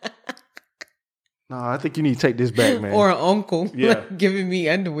 no, I think you need to take this back, man. Or an uncle, giving me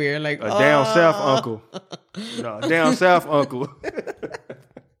underwear, like a down south uncle. No, a down south uncle.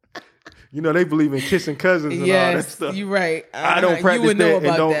 They believe in kissing cousins and all that stuff. You're right. I don't practice that,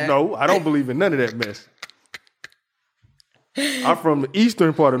 and no, I don't believe in none of that mess. I'm from the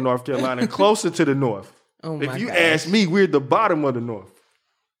eastern part of North Carolina, closer to the north. Oh my if you gosh. ask me, we're the bottom of the north.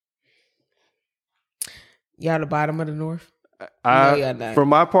 Y'all the bottom of the north? No, y'all not. From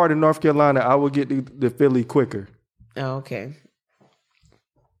my part of North Carolina, I will get the Philly quicker. Oh, okay.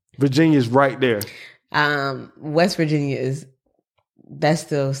 Virginia's right there. West Virginia that's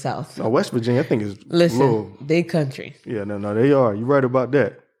still south. No, West Virginia, I think is Listen, they country. Yeah, no, they are. You're right about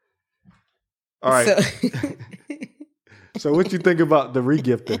that. All right. So what you think about the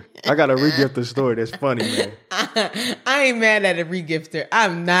regifter? I got a regifter story that's funny, man. I ain't mad at a regifter.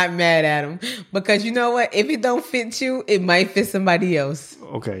 I'm not mad at him. Because you know what? If it don't fit you, it might fit somebody else.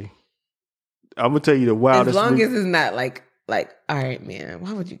 Okay. I'm going to tell you the wildest. As long as it's not like, all right, man,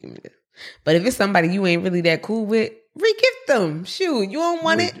 why would you give me this? But if it's somebody you ain't really that cool with, regift them. Shoot, you don't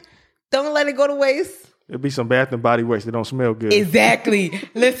want it? Don't let it go to waste. It'll be some Bath and Body Works that don't smell good. Exactly.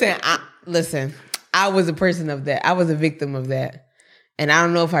 Listen. I was a person of that. I was a victim of that. And I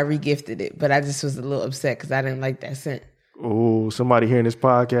don't know if I regifted it, but I just was a little upset because I didn't like that scent. Oh, somebody hearing this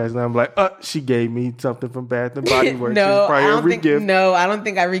podcast and I'm like, she gave me something from Bath and Body Works. No, I don't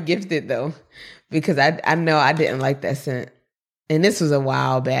think I regifted though. Because I know I didn't like that scent. And this was a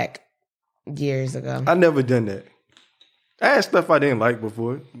while back, years ago. I never done that. I had stuff I didn't like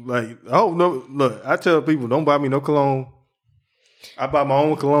before. Like, oh no, look, I tell people don't buy me no cologne. I buy my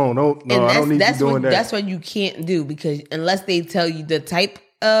own cologne. I don't need you doing that. That's what you can't do because unless they tell you the type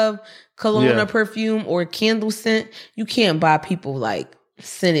of cologne or perfume or candle scent, you can't buy people like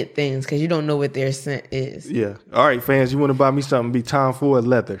scented things because you don't know what their scent is. Yeah. All right, fans, you want to buy me something? Be Tom Ford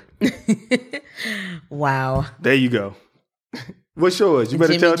leather. Wow. There you go. What's yours? You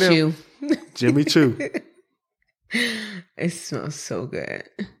better tell them. Jimmy Choo. It smells so good.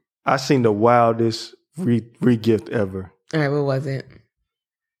 I seen the wildest re-gift ever. All right, what was it?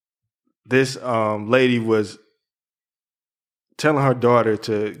 This lady was telling her daughter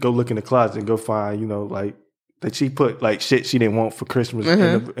to go look in the closet and go find, like that she put like shit she didn't want for Christmas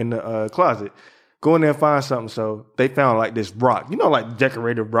in the closet. Go in there and find something. So they found like this rock, like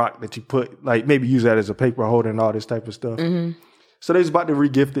decorative rock that you put, like maybe use that as a paper holder and all this type of stuff. Mm-hmm. So they was about to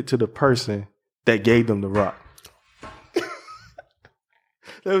re-gift it to the person that gave them the rock.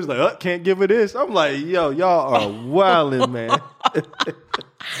 They was like, can't give her this. I'm like, yo, y'all are wildin', man.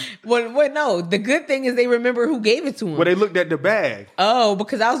 Well, no. The good thing is they remember who gave it to them. Well, they looked at the bag. Oh,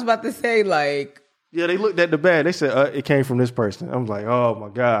 because I was about to say, like... Yeah, they looked at the bag. They said, it came from this person. I'm like, oh, my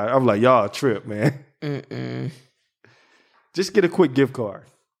God. I'm like, y'all a trip, man. Mm-mm. Just get a quick gift card.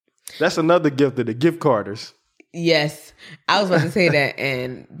 That's another gift of the gift carders. Yes, I was about to say that,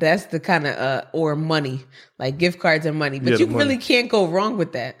 and that's the kind of or money, like gift cards and money. But you really can't go wrong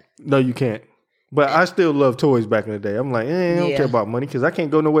with that. No, you can't. But I still love toys back in the day. I'm like, I don't care about money because I can't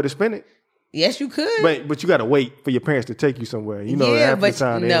go nowhere to spend it. Yes, you could. But you got to wait for your parents to take you somewhere. Half the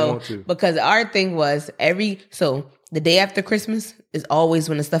time they don't want to. Because our thing was The day after Christmas is always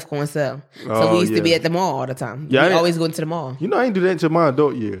when the stuff go on sale. So Oh, we used to be yeah. at the mall all the time. Yeah, we I- always go into the mall. You know, I ain't do that until my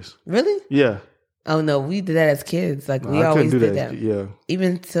adult years. Really? Yeah. Oh no, we did that as kids. Like we I couldn't always do did that. that. Yeah.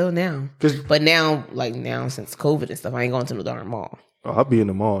 Even till now. 'Cause- But now, like now since COVID and stuff, I ain't going to the darn mall. Oh, I'll be in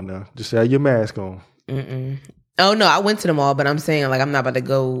the mall now. Just have your mask on. Mm-mm. Oh no, I went to the mall, but I'm saying like I'm not about to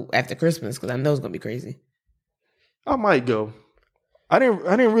go after Christmas because I know it's gonna be crazy. I might go. I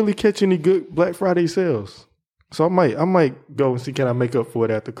didn't really catch any good Black Friday sales. So I might go and see can I make up for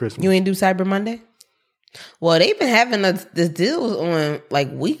it after Christmas. You ain't do Cyber Monday? Well, they've been having this deals on like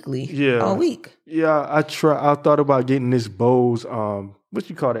weekly, Yeah. all week. Yeah, I thought about getting this Bose what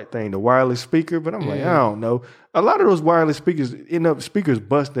you call that thing, the wireless speaker, but I'm like, I don't know. A lot of those wireless speakers end up speakers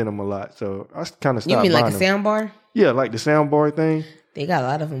busting them a lot. So I kind of stopped You mean like a buying them. sound bar? Yeah, like the sound bar thing. They got a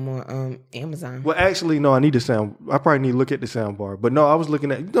lot of them on Amazon. Well, actually, no, I need the sound. I probably need to look at the sound bar. But no, I was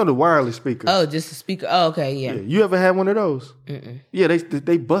looking at the wireless speakers. Oh, just a speaker. Oh, okay, yeah. Yeah. You ever had one of those? Yeah,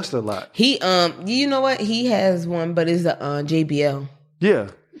 they bust a lot. He you know what? He has one, but it's a JBL. Yeah.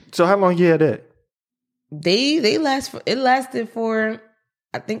 So how long you had that? It lasted for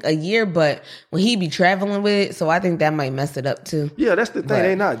I think a year, but when he be traveling with it, so I think that might mess it up too. Yeah, that's the thing. But-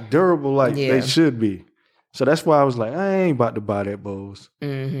 They not durable like Yeah. they should be. So that's why I was like, I ain't about to buy that Bose.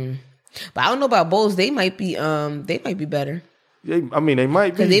 Hmm. But I don't know about Bose. They might be better They might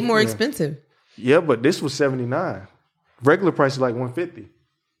be. because they more yeah. expensive. Yeah, but this was $79. Regular price is like $150.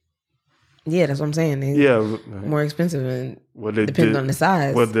 Yeah, that's what I'm saying. They Yeah. more expensive and Well, depending on the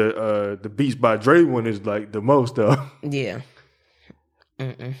size. Well, the Beats by Dre one is like the most though. Yeah.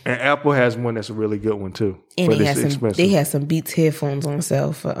 And Apple has one that's a really good one too. And but they it's had expensive. they had some Beats headphones on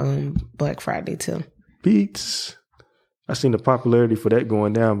sale for Black Friday too. Beats. I seen the popularity for that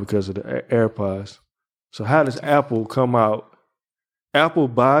going down because of the AirPods. So how does Apple come out? Apple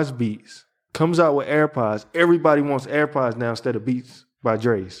buys Beats, comes out with AirPods. Everybody wants AirPods now instead of Beats by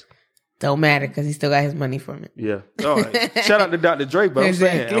Dre's. Don't matter because he still got his money from it. Yeah. All right. Shout out to Dr. Dre, but I'm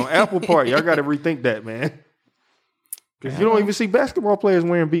saying Exactly. on Apple part, y'all got to rethink that, man. Because you don't even see basketball players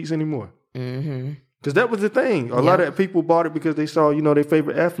wearing Beats anymore. Mm-hmm. Because that was the thing. A lot of people bought it because they saw, their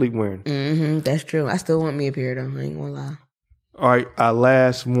favorite athlete wearing it. Mm-hmm. That's true. I still want me a pair though. I ain't gonna lie. All right, our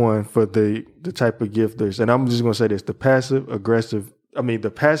last one for the type of gifters, and I'm just gonna say this: the passive aggressive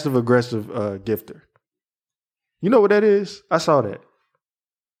gifter. You know what that is? I saw that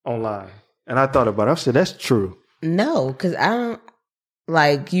online, and I thought about it. I said, "That's true." No, because I don't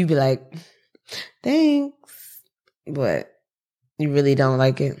like you. Be like, thanks, but you really don't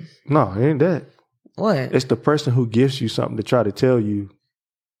like it. No, it ain't that. What? It's the person who gives you something to try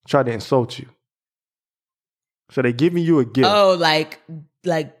to insult you. So they giving you a gift, Oh, like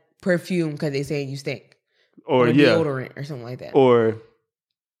perfume because they saying you stink, or deodorant or something like that. or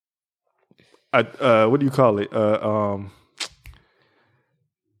what do you call it?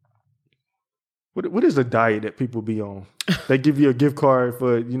 What is a diet that people be on? They give you a gift card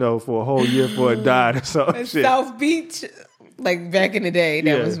for for a whole year for a diet or something. Shit. South Beach, like back in the day,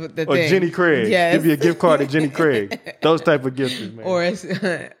 that was what the or thing. Jenny Craig. Yes. Give you a gift card to Jenny Craig. Those type of gifters, man. Or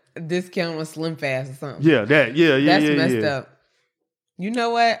a discount on Slim Fast or something. yeah, that. Yeah, That's yeah, messed yeah. up. You know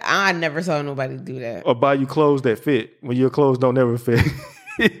what? I never saw nobody do that. Or buy you clothes that fit when your clothes don't ever fit.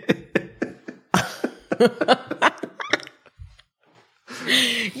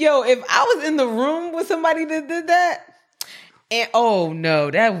 Yo, if I was in the room with somebody that did that, and oh no,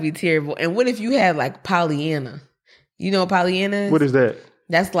 that would be terrible. And what if you had like Pollyanna? You know what Pollyanna is? What is that?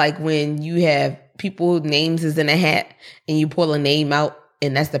 That's like when you have people names is in a hat and you pull a name out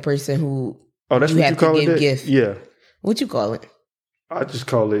and that's the person who Oh, that's you what have you call to it? give that? gift. Yeah. What you call it? I just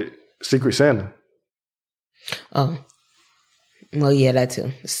call it Secret Santa. Oh. Well, yeah, that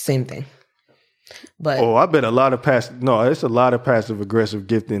too. It's the same thing. But Oh, I bet it's a lot of passive aggressive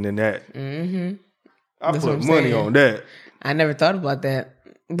gifting in that. I That's what put I'm money saying. on that. I never thought about that.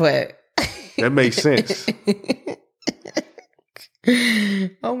 But That makes sense.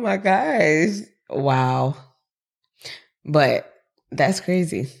 oh my gosh. Wow. But that's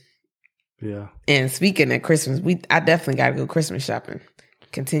crazy. Yeah. And speaking of Christmas, I definitely gotta go Christmas shopping.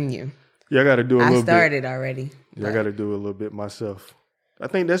 Continue. Yeah, I got to do a I little bit. started already. Yeah, I got to do a little bit myself. I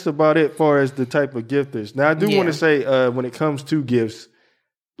think that's about it as far as the type of gifters. Now, I do Yeah. want to say when it comes to gifts,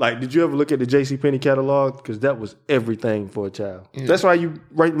 like, did you ever look at the JCPenney catalog? Because that was everything for a child. That's why you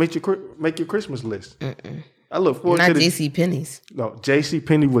make your Christmas list. I look forward Not to the JC Penney's. No,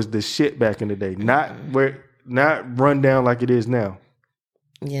 JCPenney was the shit back in the day. Not run down like it is now.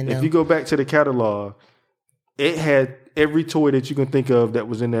 You know. If you go back to the catalog, it had every toy that you can think of that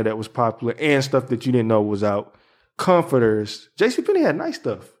was in there that was popular and stuff that you didn't know was out. Comforters. JCPenney had nice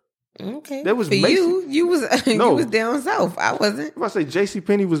stuff. Okay. That was for Macy's. you was No. you was down south. I wasn't. If I say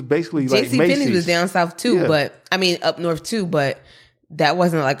JCPenney was basically like JC Macy's. Penney was down south too, Yeah. but I mean up north too, but that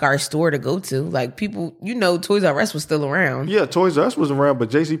wasn't like our store to go to. Like people, Toys R Us was still around. Yeah, Toys R Us was around, but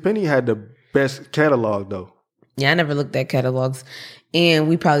JCPenney had the best catalog though. Yeah, I never looked at catalogs, and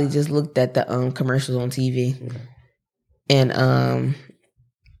we probably just looked at the commercials on TV. Yeah. And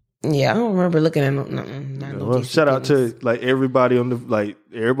yeah, I don't remember looking at no shout out to like everybody on the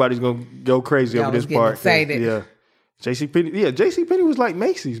everybody's gonna go crazy over this part. Excited. Yeah, JCPenney was like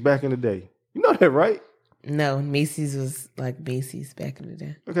Macy's back in the day. You know that, right? No, Macy's was like Macy's back in the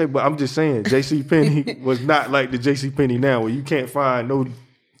day. Okay, but I'm just saying JCPenney was not like the JCPenney now, where you can't find no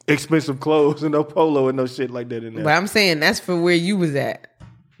expensive clothes and no polo and no shit like that in there. But I'm saying that's for where you was at.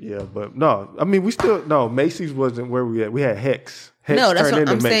 Yeah, but no, I mean Macy's wasn't where we at. We had Hex. No, that's what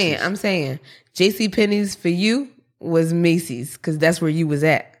I'm saying. I'm saying JCPenney's for you was Macy's because that's where you was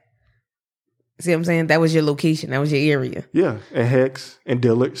at. See what I'm saying? That was your location. That was your area. Yeah, and Hex and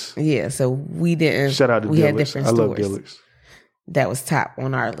Dillard's. Yeah, so we didn't. Shout out to we Dillard's. Had different I stores. love Dillard's. That was top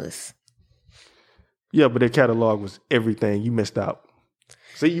on our list. Yeah, but their catalog was everything. You missed out.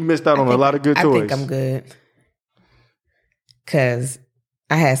 See, you missed out on a lot of good toys. I think I'm good because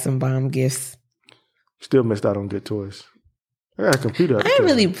I had some bomb gifts. Still missed out on good toys. I got a computer. I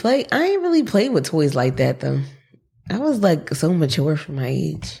ain't really play with toys like that though. I was like so mature for my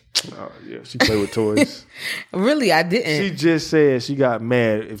age. Oh yeah, she played with toys. Really, I didn't. She just said she got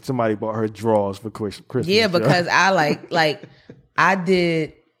mad if somebody bought her drawers for Christmas. Yeah, because I like I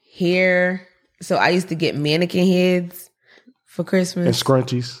did hair, so I used to get mannequin heads for Christmas and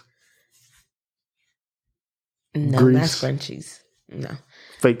scrunchies. No, Grease. not scrunchies. No,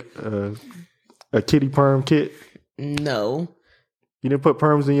 fake a kitty perm kit. No. You didn't put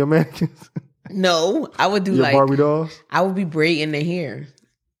perms in your mannequins? No, I would do your like Barbie dolls? I would be braiding the hair.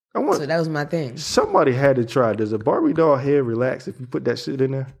 So that was my thing. Somebody had to try. Does a Barbie doll hair relax if you put that shit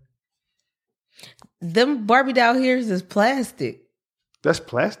in there? Them Barbie doll hairs is plastic. That's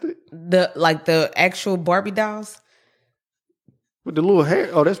plastic? The actual Barbie dolls? With the little hair?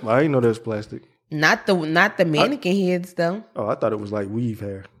 Oh, I didn't know that was plastic. Not the mannequin heads though. Oh, I thought it was like weave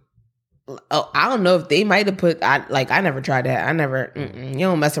hair. Oh, I don't know if they might have put. I never tried that. I never. You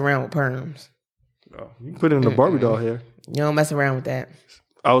don't mess around with perms. Oh, you can put it in the Barbie doll hair. You don't mess around with that.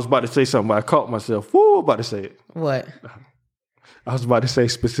 I was about to say something, but I caught myself. Woo, about to say it. What? I was about to say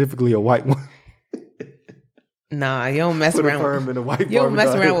specifically a white one. Nah, you don't mess put around. A perm in a white you don't Barbie mess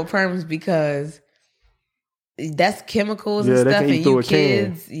doll around hair. with perms because that's chemicals Yeah, and they stuff. can eat And through you a can.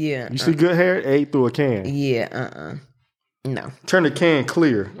 kids, yeah. You see good hair? It ate through a can. Yeah. No. Turn the can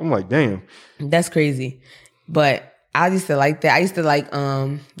clear. I'm like, damn. That's crazy. But I used to like that. I used to like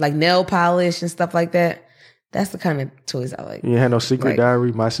nail polish and stuff like that. That's the kind of toys I like. You had no secret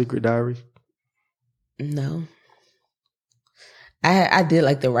diary? My secret diary? No. I did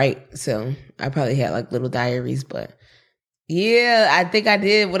like the right, so I probably had like little diaries, but yeah, I think I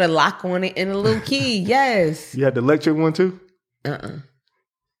did with a lock on it and a little key. Yes. You had the electric one too?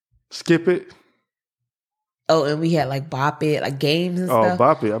 Skip it? Oh, and we had like Bop It, like games and Oh, stuff.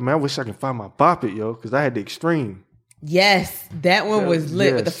 Bop It. I mean, I wish I could find my Bop It, yo, because I had the extreme. Yes, that one was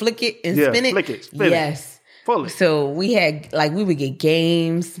lit with the flick it and spin it. Flick it, spin it. Yes. Fully. So we had we would get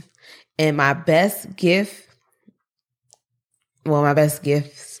games, and my best gifts,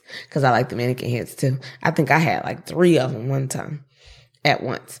 because I like the mannequin heads too. I think I had like 3 of them one time at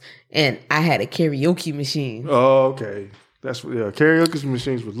once, and I had a karaoke machine. Oh, okay. That's karaoke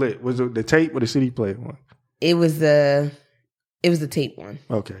machines was lit. Was it the tape or the CD player one? It was the tape one.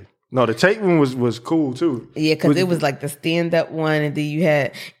 Okay. No, the tape one was cool too. Yeah, because it was like the stand up one, and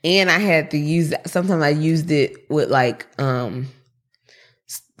then I had to use. Sometimes I used it with like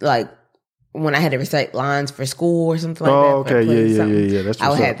when I had to recite lines for school or something like that. Oh, okay, yeah. That's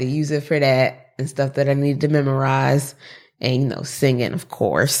I had to use it for that and stuff that I needed to memorize, and singing, of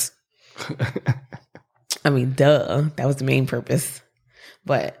course. I mean, duh, that was the main purpose.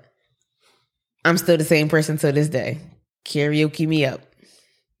 But I'm still the same person to this day. Karaoke me up.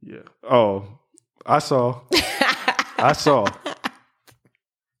 Yeah. Oh, I saw.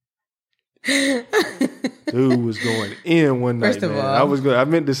 Dude was going in one night. First of man. all, I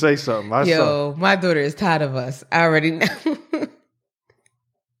meant to say something. My daughter is tired of us. I already know.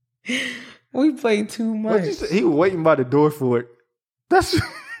 We play too much. What'd you say? He was waiting by the door for it. That's.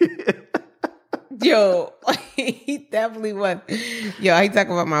 Yo, he definitely was. Yo, he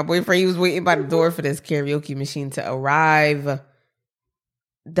talking about my boyfriend. He was waiting by the door for this karaoke machine to arrive.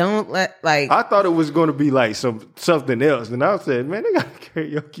 Don't let I thought it was going to be like something else, and I said, "Man, they got a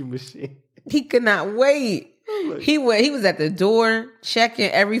karaoke machine." He could not wait. He was at the door checking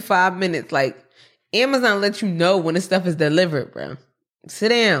every 5 minutes. Like, Amazon lets you know when the stuff is delivered, bro. Sit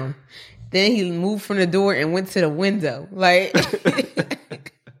down. Then he moved from the door and went to the window. Like,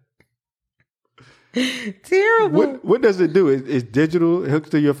 terrible. What does it do? It's digital. It hooks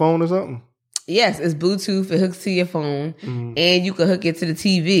to your phone or something? Yes, it's Bluetooth. It hooks to your phone. And you can hook it to the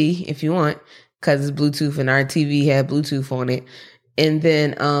TV if you want, because it's Bluetooth, and our TV had Bluetooth on it. And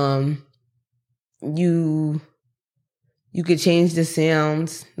then you could change the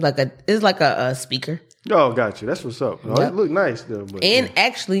sounds. It's like a speaker. Oh, got you. That's what's up. Oh, it look nice though. But,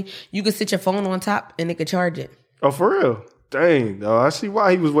 actually, you could sit your phone on top and it could charge it. Oh, for real? Dang. Oh, I see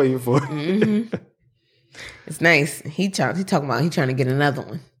why he was waiting for it. It's nice. He talking about he trying to get another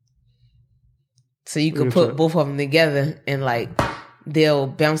one. So you could put both of them together and like they'll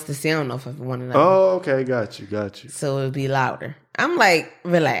bounce the sound off of one another. Oh, okay. Got you. So it'll be louder. I'm like,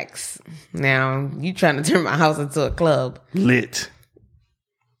 relax. Now, you trying to turn my house into a club. Lit.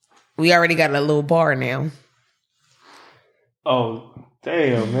 We already got a little bar now. Oh,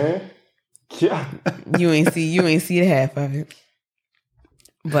 damn, man. Yeah. You ain't see the half of it.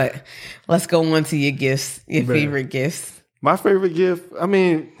 But let's go on to your gifts, your favorite gifts. My favorite gift, I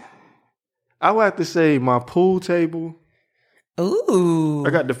mean, I would have to say my pool table. Ooh. I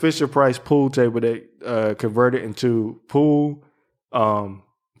got the Fisher-Price pool table that converted into pool,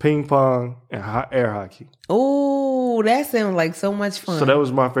 ping pong, and air hockey. Oh, that sounds like so much fun. So that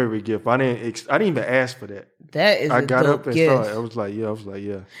was my favorite gift. I didn't even ask for that. That is I a got dope up and gift. saw it. I was like,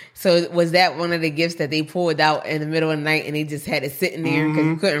 yeah. So was that one of the gifts that they pulled out in the middle of the night and they just had it sitting there because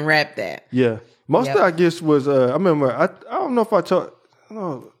you couldn't wrap that? Yeah. Most of our gifts was, I remember, I don't know if I told, I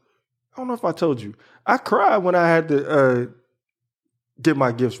don't know if I told you. I cried when I had to get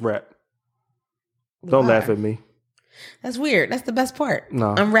my gifts wrapped. Don't laugh at me. That's weird. That's the best part.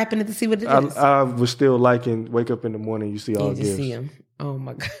 No. I'm wrapping it to see what it is. I was still liking, wake up in the morning, you see all you gifts. see them. Oh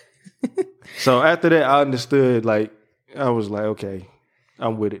my God. So after that, I understood, like, I was like, okay,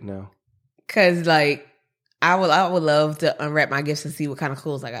 I'm with it now. Cause like, I would love to unwrap my gifts and see what kind of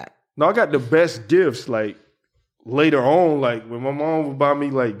clothes I got. No, I got the best gifts, like, later on, like, when my mom would buy me,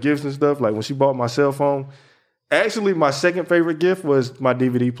 like, gifts and stuff, like, when she bought my cell phone. Actually, my second favorite gift was my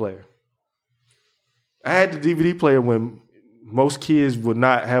DVD player. I had the DVD player when most kids would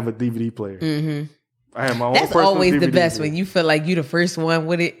not have a DVD player. Mm-hmm. I had my own. That's always DVD the best player. when you feel like you the first one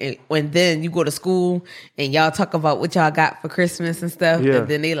with it, and when then you go to school and y'all talk about what y'all got for Christmas and stuff, Yeah. and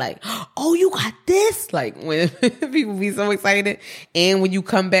then they like, oh, you got this, like when people be so excited, and when you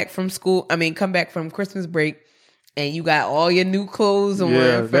come back from Christmas break, and you got all your new clothes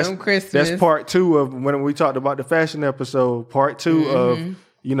on from Christmas. That's part two of when we talked about the fashion episode. Part two of,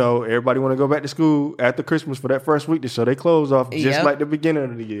 you know, everybody want to go back to school after Christmas for that first week to show their clothes off, just like the beginning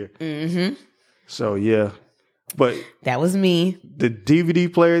of the year. Mm-hmm. So, yeah. But that was me. The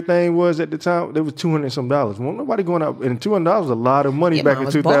DVD player thing was at the time, there was $200 some. Won't nobody going out, and $200 was a lot of money back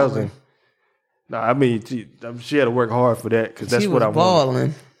in 2000. Balling. Nah, I mean, she had to work hard for that because that's what I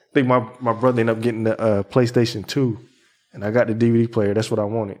wanted. I think my brother ended up getting the PlayStation 2, and I got the DVD player. That's what I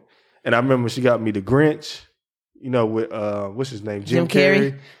wanted. And I remember she got me the Grinch, you know, with what's his name, Jim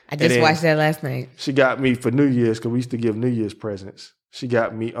Carrey. I just watched that last night. She got me for New Year's because we used to give New Year's presents. She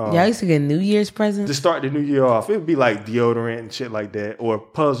got me. Y'all used to get New Year's presents to start the new year off. It would be like deodorant and shit like that, or a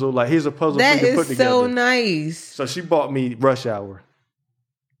puzzle. Like, here's a puzzle that for you to put together. That is so nice. So she bought me Rush Hour.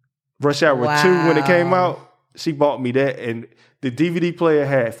 Rush Hour 2 when it came out. She bought me that, and the DVD player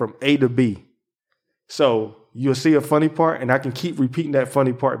had from A to B. So you'll see a funny part, and I can keep repeating that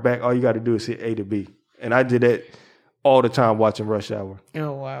funny part back. All you got to do is hit A to B, and I did that all the time watching Rush Hour.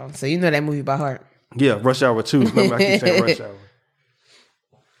 Oh wow! So you know that movie by heart? Yeah, Rush Hour 2. Remember, I keep saying Rush Hour.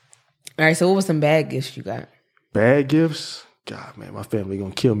 All right, so what was some bad gifts you got? Bad gifts? God, man, my family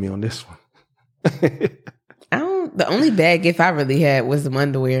gonna kill me on this one. The only bad gift I really had was some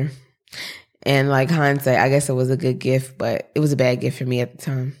underwear. And like hindsight, I guess it was a good gift, but it was a bad gift for me at the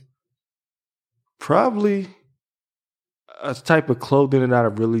time. Probably a type of clothing that I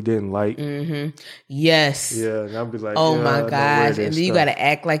really didn't like. Mm-hmm. Yes. Yeah, and I'd be like, oh my gosh. And then you got to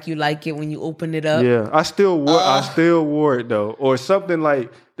act like you like it when you open it up. Yeah, I still wore it though. Or something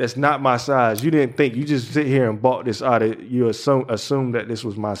like that's not my size. You didn't think, you just sit here and bought this out of, you assume that this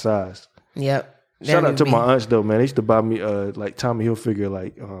was my size. Yep. Shout out to my aunts though, man. They used to buy me like Tommy Hilfiger,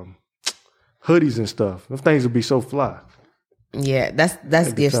 like hoodies and stuff. Those things would be so fly. Yeah,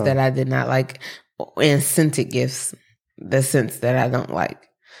 that's gifts that I did not like. And scented gifts. The scents that I don't like.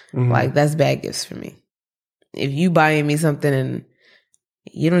 Mm-hmm. Like, that's bad gifts for me. If you buying me something and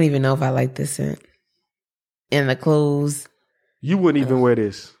you don't even know if I like this scent. And the clothes. You wouldn't even wear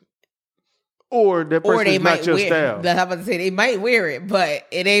this. or that Or person they is might not your wear. style. I'm about to say they might wear it, but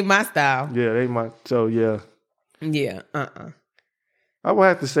it ain't my style. Yeah, they might. So yeah, Yeah. I would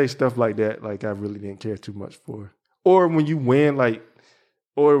have to say stuff like that. Like I really didn't care too much for. Or when you win, like,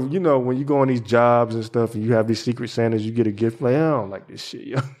 or when you go on these jobs and stuff, and you have these Secret Santas, you get a gift. Like I don't like this shit,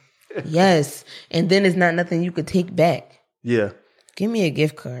 yo. Yes, and then it's not nothing you could take back. Yeah. Give me a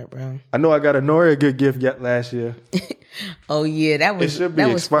gift card, bro. I know I got a Nori a good gift yet last year. Oh yeah, that It was should be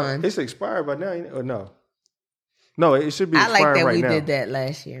that was expired. fun. It's expired by now, ain't it? Or no? No, it should be I expired like that right we now. did that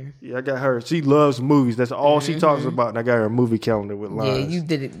last year. Yeah, I got her. She loves movies. That's all she talks about. And I got her a movie calendar with lines. Yeah, you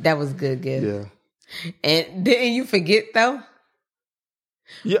did it. That was a good gift. Yeah. And didn't you forget though?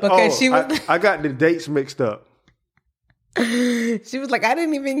 Yeah. Because she was. I got the dates mixed up. She was like, I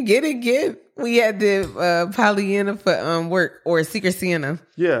didn't even get a gift. We had the Pollyanna for work or Secret Santa.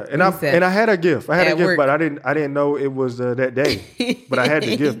 Yeah, and I had a gift. I had a At gift, work. but I didn't know it was that day. But I had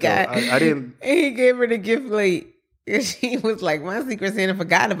the gift. I didn't. He gave her the gift late. And she was like, my Secret Santa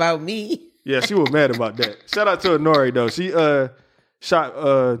forgot about me. Yeah, she was mad about that. Shout out to Nori though. She shot.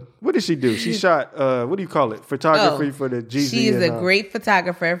 What did she do? She shot. What do you call it? Photography for the Jeezy. She is a great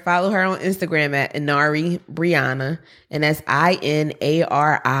photographer. Follow her on Instagram at Inari Brianna, and that's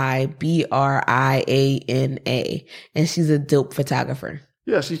INARIBRIANA. And she's a dope photographer.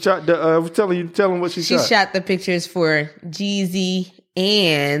 Yeah, she shot the. I was telling them what she shot. She shot the pictures for Jeezy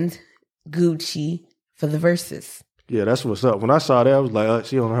and Gucci for the verses. Yeah, that's what's up. When I saw that, I was like,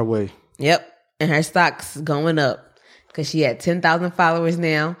 she on her way. Yep, and her stock's going up because she had 10,000 followers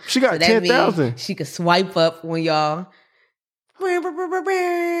now. She got that 10,000. means she could swipe up when y'all. Oh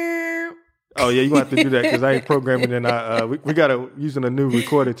yeah, you gonna have to do that because I ain't programming and we gotta using a new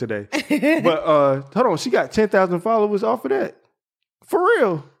recorder today. But hold on, she got 10,000 followers off of that. For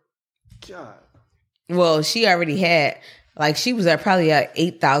real. God. Well, she already had she was probably at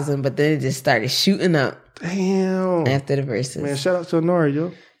 8,000, but then it just started shooting up. Damn. After the verses. Man, shout out to Nori,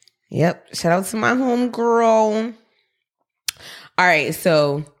 yo. Yep. Shout out to my homegirl. All right,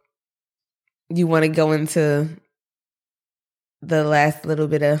 so you want to go into the last little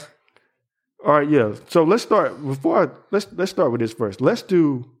bit of. All right, yeah. So let's start let's start with this first. Let's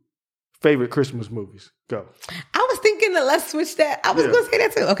do favorite Christmas movies. Go. I was thinking that let's switch that. I was going to say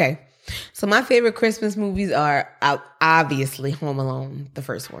that too. Okay. So my favorite Christmas movies are obviously Home Alone, the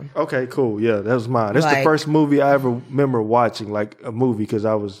first one. Okay, cool. Yeah, that was mine. That's the first movie I ever remember watching, like a movie, because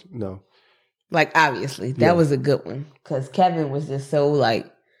I was, obviously. That was a good one. Because Kevin was just so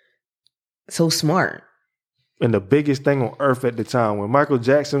smart. And the biggest thing on earth at the time, when Michael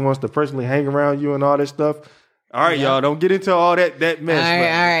Jackson wants to personally hang around you and all this stuff. All right, y'all, don't get into all that mess. All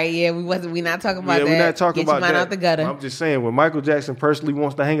right. Yeah, we not talking about that. We're not talking about Get your mind that. out the gutter. I'm just saying, when Michael Jackson personally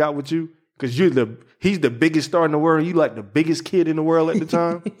wants to hang out with you, because he's the biggest star in the world, you like the biggest kid in the world at the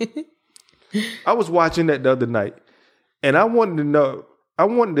time. I was watching that the other night, and I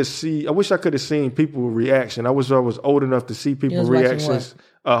wanted to see, I wish I could have seen people's reaction. I was old enough to see people's reactions.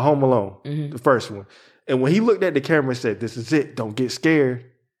 Home Alone, the first one. And when he looked at the camera and said, "This is it, don't get scared,"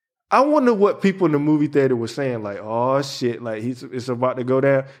 I wonder what people in the movie theater were saying, like, "Oh shit, like it's about to go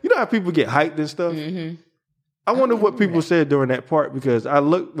down." You know how people get hyped and stuff? Mm-hmm. I wonder what people said during that part, because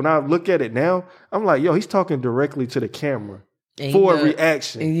when I look at it now, I'm like, yo, he's talking directly to the camera for a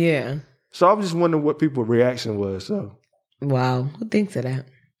reaction. Yeah. So I'm just wondering what people's reaction was. So wow, who thinks of that?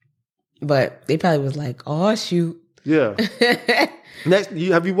 But they probably was like, "Oh shoot." Yeah. Next,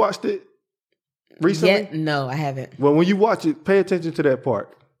 have you watched it recently? No, I haven't. Well, when you watch it, pay attention to that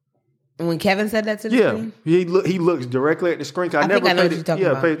part. When Kevin said that to the screen? He looks directly at the screen. I think I know what you're talking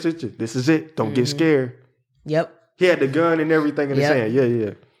about. Pay attention. This is it. Don't get scared. Yep. He had the gun and everything in his hand.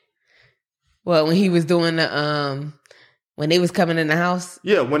 Yeah. Well, when he was doing the when they was coming in the house.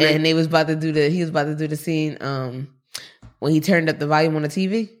 Yeah, he was about to do the scene when he turned up the volume on the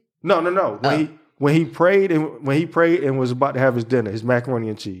TV. No. When he prayed and was about to have his dinner, his macaroni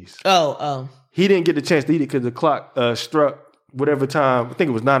and cheese. Oh. He didn't get the chance to eat it because the clock struck whatever time. I think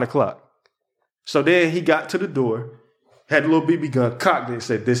it was 9:00. So then he got to the door, had a little BB gun, cocked it, and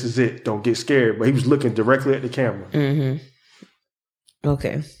said, "This is it. Don't get scared." But he was looking directly at the camera. Mm-hmm.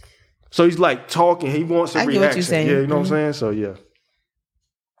 Okay. So he's like talking. He wants a reaction. I get what you're saying. Yeah, you know what I'm saying? So yeah.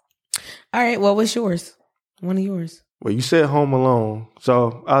 All right. Well, what's yours? One of yours. Well, you said Home Alone,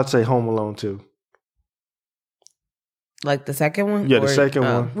 so I'd say Home Alone 2. Like the second one? Yeah, the second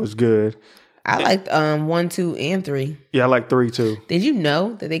one was good. I liked 1, 2, and 3. Yeah, I like 3 too. Did you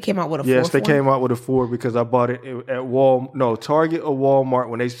know that they came out with a 4th Yes, they came out with a 4 because I bought it at Target or Walmart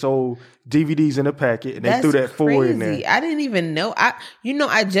when they sold DVDs in a packet, and they threw that 4 in there. I didn't even know. I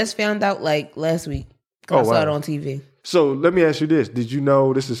just found out like last week because I saw it on TV. So let me ask you this: did you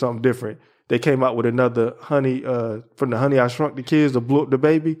know, this is something different? they came out with another Honey from the Honey I Shrunk the Kids, the Blew Up the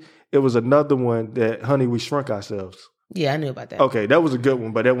Baby. It was another one that Honey We Shrunk Ourselves. Yeah, I knew about that. Okay, that was a good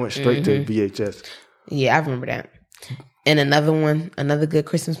one, but that went straight to VHS. Yeah, I remember that. And another one, another good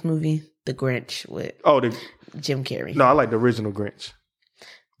Christmas movie, The Grinch with Jim Carrey. No, I like the original Grinch.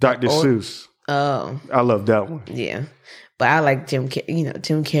 Dr. Seuss. Oh. I love that one. Yeah. But I like Jim Carrey. You know,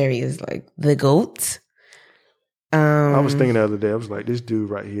 Jim Carrey is like the GOAT. I was thinking the other day, I was like, this dude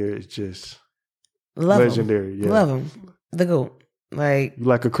right here is just legendary. Yeah. Love him. The GOAT. Like, you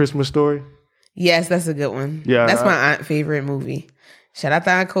like A Christmas Story? Yes, that's a good one. Yeah. That's my aunt's favorite movie. Shout out to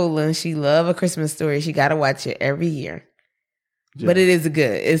Aunt Cola. She love A Christmas Story. She got to watch it every year. Yeah. But it is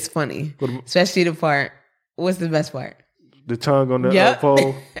good. It's funny. Especially the part. What's the best part? The tongue on the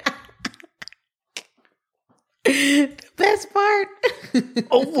pole. The best part.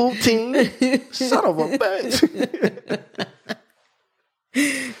 Ovaltine. Son of a bitch.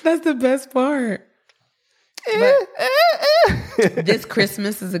 That's the best part. This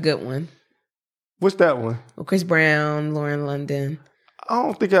Christmas is a good one. What's that one? Well, Chris Brown, Lauren London. I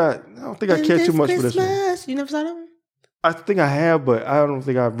don't think I care too much Christmas. for this one. You never saw that one? I think I have, but I don't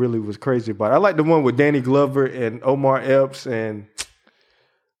think I really was crazy about it. I like the one with Danny Glover and Omar Epps and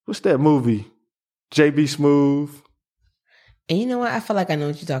what's that movie? JB Smoove. And you know what? I feel like I know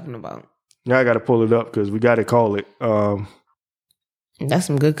what you're talking about. Now I got to pull it up because we got to call it. That's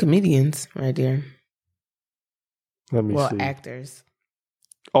some good comedians right there. Let me see. Actors.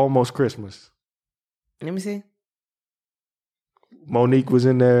 Almost Christmas. Let me see. Monique was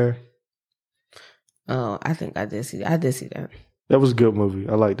in there. Oh, I think I did see that. I did see that. That was a good movie.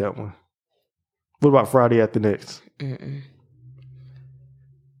 I like that one. What about Friday After Next? It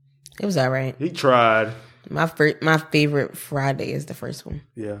was all right. He tried. My favorite Friday is the first one.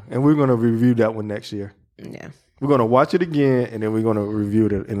 Yeah, and we're going to review that one next year. Yeah. We're going to watch it again, and then we're going to review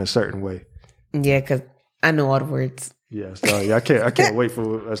it in a certain way. Yeah, because I know all the words. Yeah, sorry. I can't wait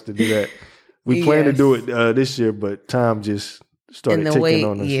for us to do that. We plan to do it this year, but time just started ticking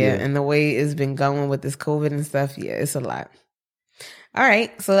on us. Yeah, and the way it's been going with this COVID and stuff, it's a lot. All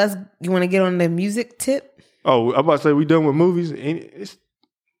right, so you want to get on the music tip? Oh, I'm about to say we done with movies. I'm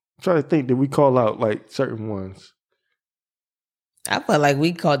trying to think, did we call out like certain ones? I felt like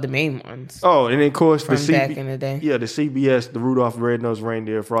we called the main ones. Oh, and then of course from back in the day. Yeah, the CBS, the Rudolph the Red-Nosed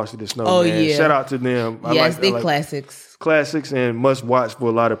Reindeer, Frosty the Snowman. Oh yeah, shout out to them. Yes, they classics. Classics and must watch for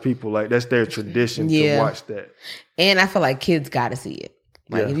a lot of people. Like that's their tradition to watch that. And I feel like kids got to see it.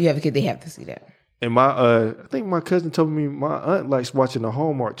 Like if you have a kid, they have to see that. And I think my cousin told me my aunt likes watching the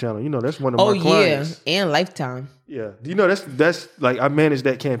Hallmark Channel. You know, that's one of my clients. Oh yeah, and Lifetime. Yeah, you know that's like I manage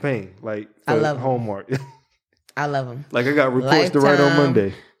that campaign. Like for I love Hallmark. I love them. Like I got reports to write on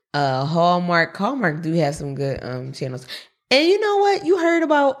Monday. Hallmark do have some good channels. And you know what? You heard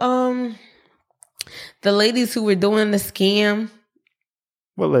about the ladies who were doing the scam.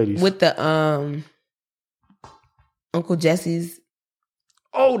 What ladies? With the Uncle Jesse's.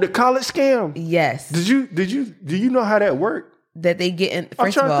 Oh, the college scam. Yes. Do you know how that worked? That they get in. I'm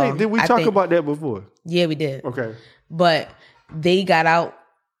trying to think. Did we talk about that before? Yeah, we did. Okay. But they got out.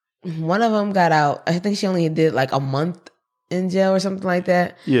 One of them got out. I think she only did like a month in jail or something like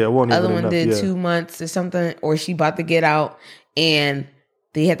that. Yeah, one. Other one did 2 months or something, or she about to get out and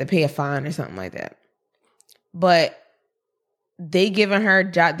they had to pay a fine or something like that. But they giving her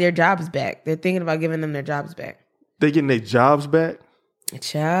their jobs back. They're thinking about giving them their jobs back. They getting their jobs back?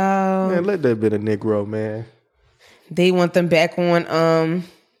 Child. Man, let that be a Negro, man. They want them back on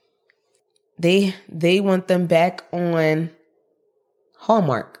they want them back on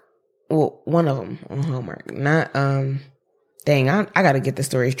Hallmark. Well, one of them on Hallmark. Not dang, I gotta get the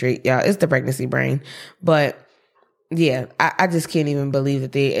story straight, y'all. It's the pregnancy brain. But yeah, I just can't even believe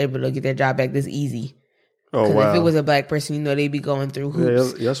that they're able to get their job back this easy. Oh wow. If it was a black person, they'd be going through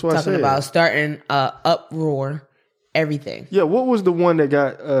hoops. Yeah, that's what talking about starting uproar, everything. Yeah, what was the one that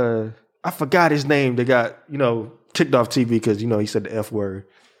got I forgot his name that got, kicked off TV because, he said the F word.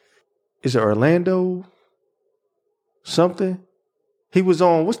 Is it Orlando something? He was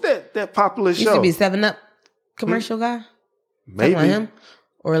on, what's that popular show? Used to be 7-Up commercial guy? Maybe. Like him?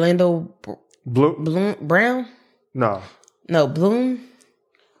 Orlando Bloom Brown? No, Bloom.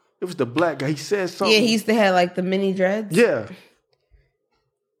 It was the black guy. He said something. Yeah, he used to have like the mini dreads. Yeah.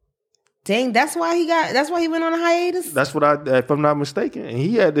 Dang, that's why he went on a hiatus? That's what if I'm not mistaken. And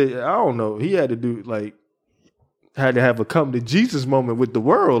he had to, I don't know, he had to do had to have a come to Jesus moment with the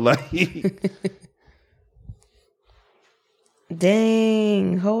world.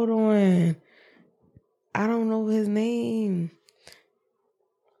 Dang, hold on. I don't know his name.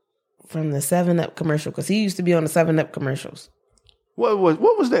 From the 7-Up commercial, because he used to be on the 7-Up commercials. What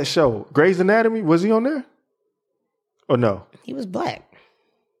was that show? Grey's Anatomy? Was he on there? Or no? He was black.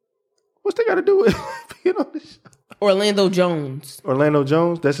 What's that got to do with being on this show? Orlando Jones. Orlando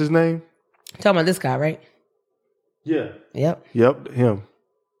Jones? That's his name? Talking about this guy, right? Yeah. Yep. Yep, him.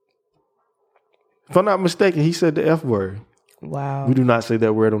 If I'm not mistaken, he said the F word. Wow. We do not say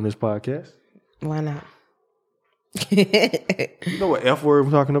that word on this podcast. Why not? You know what F word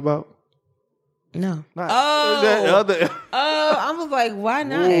I'm talking about? No. Not Oh. that other. I was like, why Ooh.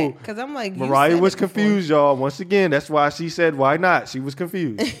 not? Because I'm like, you Mariah said was it before. confused, y'all. Once again, that's why she said, why not? She was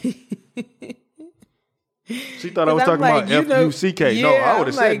confused. She thought I was talking about F-U-C-K. No, I would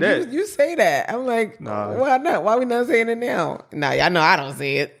have said that. You say that. I'm like, Nah. why not? Why we not saying it now? Nah, I know I don't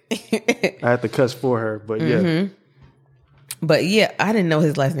say it. I had to cuss for her, but yeah. Mm-hmm. But yeah, I didn't know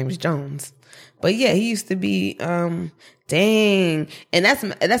his last name was Jones. But yeah, he used to be, dang. And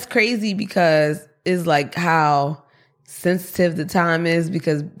that's crazy because it's like how sensitive the time is,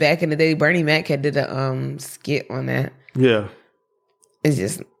 because back in the day, Bernie Mac had did a skit on that. Yeah. It's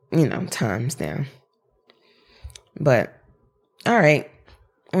just, times now. But, all right,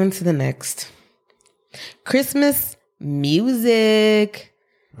 on to the next. Christmas music.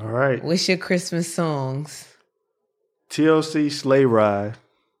 All right. What's your Christmas songs? TLC Sleigh Ride.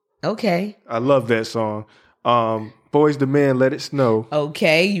 Okay. I love that song. Boys the Men, Let It Snow.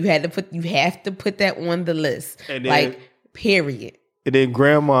 Okay, you have to put that on the list. And then, period. And then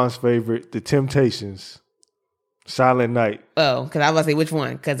Grandma's favorite, The Temptations, Silent Night. Oh, because I was about to say which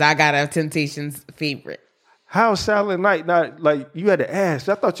one, because I got a Temptations favorite. How Silent Night not, like, you had to ask.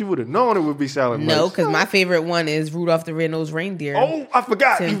 I thought you would have known it would be Silent Night. No, because my favorite one is Rudolph the Red-Nosed Reindeer. Oh, I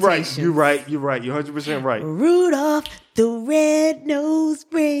forgot. Temptations. You're right. You're 100% right. Rudolph the Red-Nosed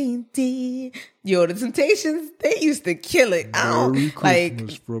Reindeer. Yo, the Temptations, they used to kill it. Merry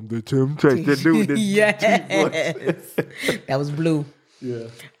Christmas from the Temptations. That dude, the yes. deep voice. That was Blue. Yeah.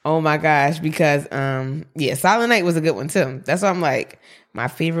 Oh my gosh, because Silent Night was a good one too. That's why I'm like, my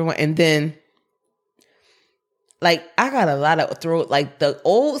favorite one. And then, like, I got a lot of the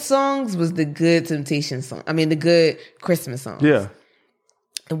old songs was the good Temptation song. I mean, the good Christmas songs. Yeah.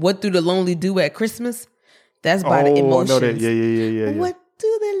 And What Do the Lonely Do at Christmas? That's by the Emotions. I know that. Yeah. What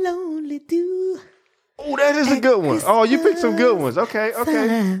do the lonely do? Oh, that is a good one. Oh, you picked some good ones. Okay.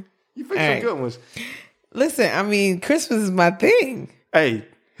 You picked some good ones. Listen, I mean, Christmas is my thing. Hey,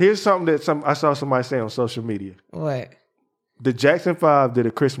 here's something that I saw somebody say on social media. What? The Jackson 5 did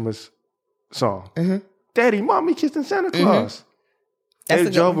a Christmas song. Mm-hmm. Daddy, Mommy kissing Santa Claus. That's They're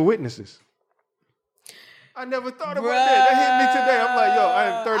a Jehovah's good one. Witnesses. I never thought about that. That hit me today. I'm like, yo, I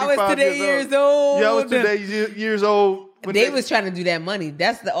am 35 I was today years old. Yeah, I was today years old. They was trying to do that money.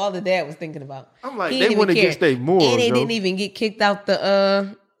 That's all the dad was thinking about. I'm like, He they didn't want to even get their morals, and they yo. didn't even get kicked out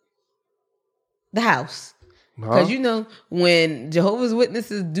the house. Because when Jehovah's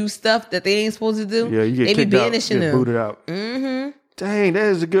Witnesses do stuff that they ain't supposed to do, Yeah, you get they be kicked out, banishing get them. booted out. Mm-hmm. Dang, that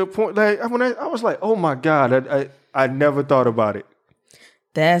is a good point. Like when I was like, oh my God, I never thought about it.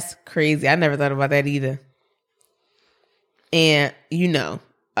 That's crazy. I never thought about that either. And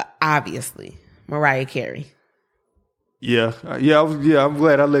obviously, Mariah Carey. Yeah. I'm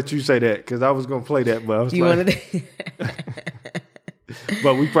glad I let you say that because I was gonna play that, but I was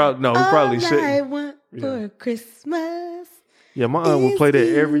but we probably shouldn't. All I want for Christmas. Yeah, my aunt will play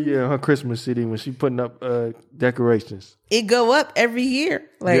that every year in her Christmas city when she putting up decorations. It go up every year.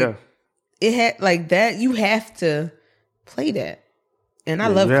 Like it had like that. You have to play that, and I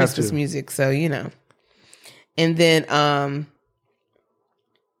love Christmas music, so And then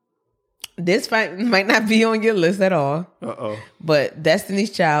this might not be on your list at all. But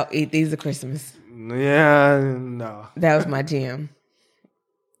Destiny's Child, 8 Days of Christmas. Yeah, no. That was my jam.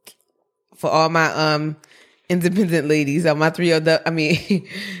 For all my independent ladies, all my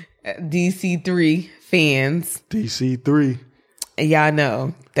DC3 fans. DC3. Y'all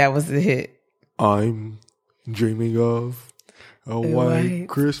know that was the hit. I'm dreaming of a white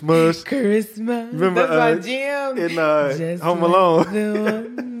Christmas. Remember, that's my jam. In Just Home Alone. Like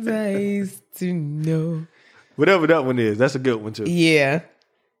the ones I used to know. Whatever that one is, that's a good one too. Yeah.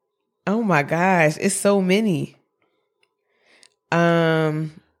 Oh my gosh, it's so many. I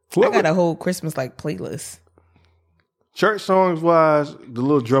got a whole Christmas playlist. Church songs wise, the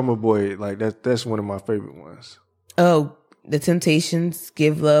Little Drummer Boy, that's one of my favorite ones. Oh, The Temptations,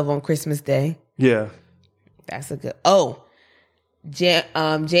 Give Love on Christmas Day. Yeah. That's a good. Oh,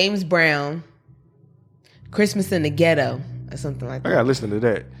 James Brown, Christmas in the Ghetto, or something like that. I gotta listen to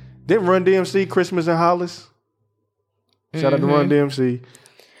that. Didn't Run DMC Christmas in Hollis? Shout out to Run DMC.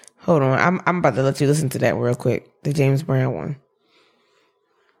 Hold on, I'm about to let you listen to that real quick. The James Brown one.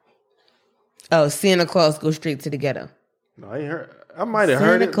 Oh, Santa Claus Goes Straight to the Ghetto. No, I ain't heard. I might have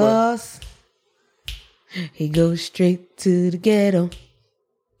heard it. Santa Claus, he goes straight to the ghetto.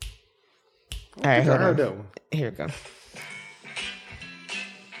 All right, I heard that one. Here we go.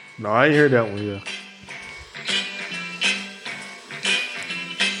 No, I ain't heard that one yet.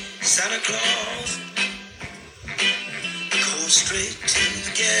 Santa Claus goes straight to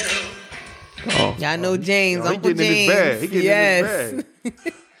the ghetto. Oh, Y'all know James, he Uncle getting in his James. bag. He getting yes. in his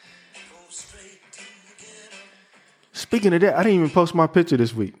bag. Speaking of that, I didn't even post my picture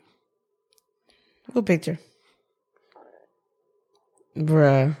this week. What picture?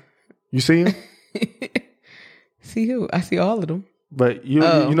 Bruh. You see him? See who? I see all of them. But you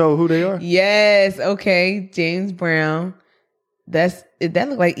know who they are? Yes. Okay. James Brown. That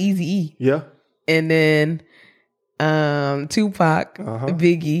look like Eazy-E. Yeah. And then Tupac, Uh-huh.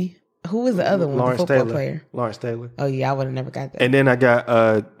 Biggie. Who was the other one? Lawrence The football Taylor. player. Lawrence Taylor. Oh yeah, I would have never got that. And then I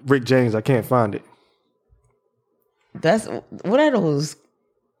got Rick James. I can't find it. That's what are those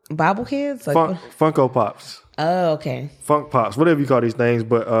bobbleheads? Like Funko Pops. oh, okay. Funk Pops. Whatever you call these things.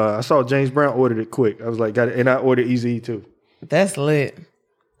 But I saw James Brown ordered it quick. I was like, got it. And I ordered Easy too. That's lit.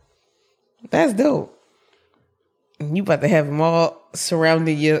 That's dope. You about to have them all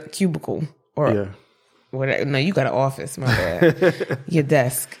surrounding your cubicle or Yeah. whatever. No, you got an office. My bad. Your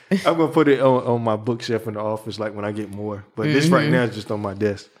desk. I'm going to put it on my bookshelf in the office like when I get more. But this right now is just on my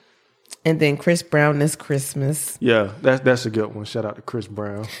desk. And then Chris Brown, This Christmas. Yeah, that's a good one. Shout out to Chris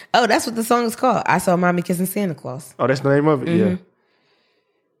Brown. Oh, that's what the song is called. I Saw Mommy Kissing Santa Claus. Oh, that's the name of it? Yeah.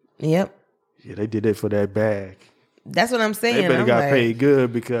 Yep. Yeah, they did that for that bag. That's what I'm saying. They better I'm got like, paid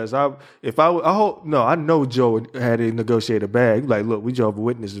good because I know Joe had to negotiate a bag. Like, look, we Jehovah's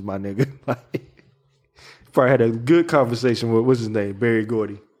Witnesses, my nigga. Like, probably had a good conversation with what's his name, Barry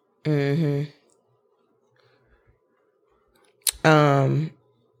Gordy.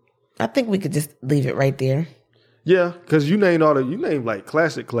 I think we could just leave it right there. Yeah, because you named like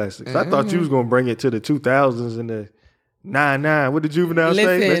classics. I thought you was gonna bring it to the 2000s and the 99. What did Juvenile say?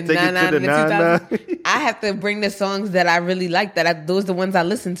 Let's take it to the 99. I have to bring the songs that I really like. Those are the ones I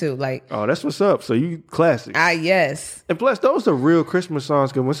listen to. Like, Oh, that's what's up. So you classics. yes. And plus, those are real Christmas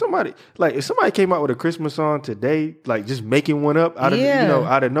songs. Because if somebody came out with a Christmas song today, like just making one up out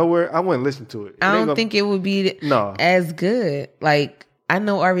of nowhere, I wouldn't listen to it. I don't think it would be as good. Like, I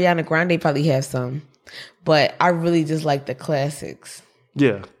know Ariana Grande probably has some, but I really just like the classics.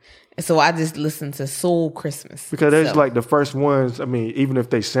 Yeah. So I just listen to Soul Christmas. Because they're just like the first ones. I mean, even if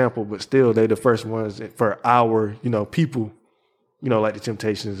they sample, but still they the first ones for our, people, like the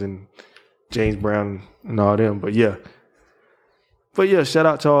Temptations and James Brown and all them. But yeah, shout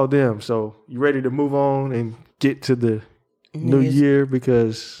out to all them. So you ready to move on and get to the new year?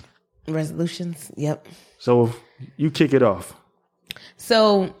 Because resolutions. Yep. So you kick it off.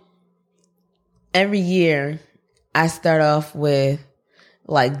 So every year I start off with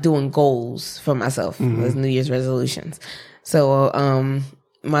like doing goals for myself as New Year's resolutions. So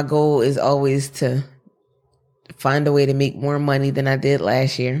my goal is always to find a way to make more money than I did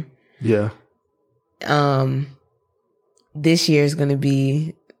last year. Yeah. This year is going to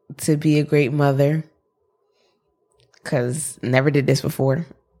be to be a great mother, because never did this before.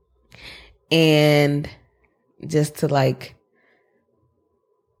 And just to like,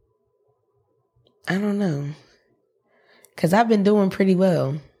 I don't know. Because I've been doing pretty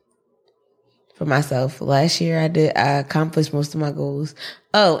well for myself. Last year I accomplished most of my goals.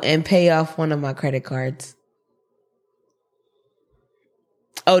 Oh, and pay off one of my credit cards.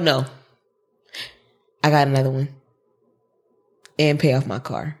 Oh, no. I got another one. And pay off my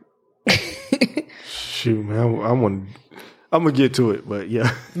car. Shoot, man. I'm going to get to it, but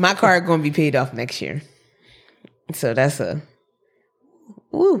yeah. My car is going to be paid off next year. So that's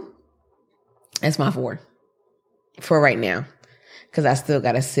woo. That's my 4. For right now, because I still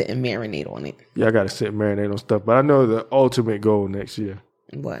got to sit and marinate on it. Yeah, I got to sit and marinate on stuff. But I know the ultimate goal next year.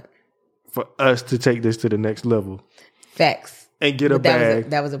 What? For us to take this to the next level. Facts. And get a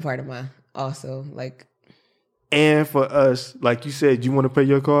bag. That was a part of my also, like. And for us, like you said, you want to pay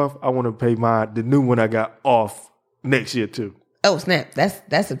your car off? I want to pay the new one I got off next year too. Oh, snap.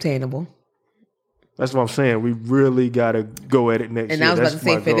 That's obtainable. That's what I'm saying. We really got to go at it next year. And I was about to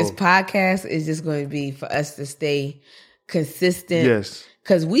say, for goal. this podcast, it's just going to be for us to stay consistent. Yes.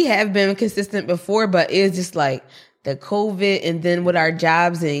 Because we have been consistent before, but it's just like the COVID and then with our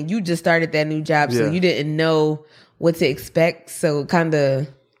jobs, and you just started that new job, so you didn't know what to expect. So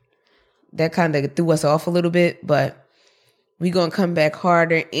that kind of threw us off a little bit, but we're going to come back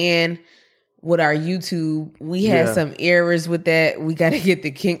harder. And with our YouTube, we had some errors with that. We got to get the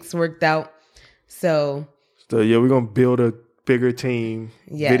kinks worked out. So yeah, we're going to build a bigger team,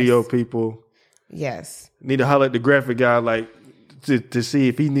 video people. Yes. Need to holler at the graphic guy, like, to see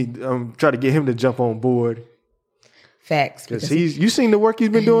if he need try to get him to jump on board. Facts. Because you seen the work he's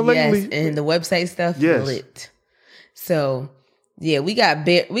been doing lately. Yes, and the website stuff Yes. lit. So yeah, we got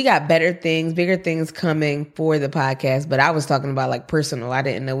better things, bigger things coming for the podcast. But I was talking about like personal. I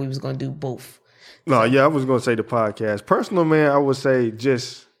didn't know we was gonna do both. No, yeah, I was gonna say the podcast. Personal, man, I would say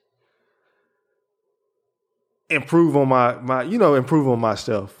just improve on my improve on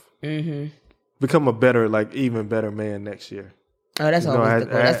myself. Mm-hmm. Become a better, like even better man next year. Oh, that's always the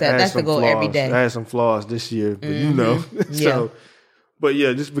goal. That's the goal flaws. every day. I had some flaws this year, but so. But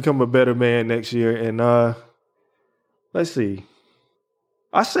yeah, just become a better man next year, and let's see.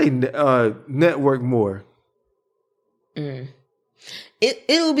 I say network more.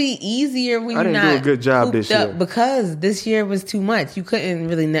 It'll be easier when I you're didn't not do a good job this year because this year was too much. You couldn't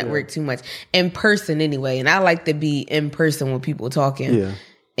really network too much in person anyway, and I like to be in person with people talking. Yeah,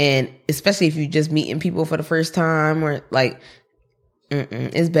 and especially if you're just meeting people for the first time or like.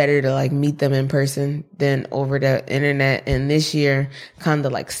 It's better to like meet them in person than over the internet. And this year kind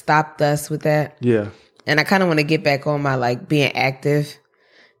of like stopped us with that. Yeah. And I kind of want to get back on my like being active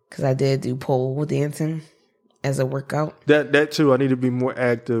because I did do pole dancing as a workout. That too. I need to be more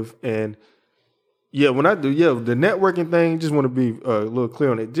active. And yeah, when I do, the networking thing, just want to be a little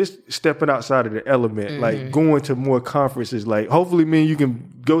clear on it. Just stepping outside of the element, like going to more conferences. Like hopefully me and you can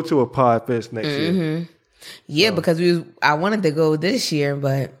go to a pod fest next year. Yeah, because I wanted to go this year,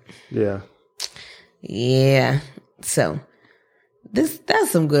 but yeah. So that's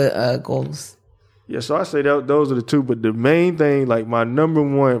some good goals. Yeah, so I say that those are the two, but the main thing, like my number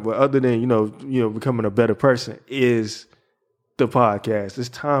one, but other than becoming a better person, is the podcast. It's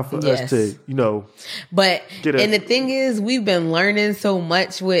time for us to But and the thing is, we've been learning so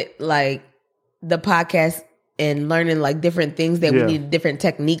much with like the podcast. And learning like different things that we need, different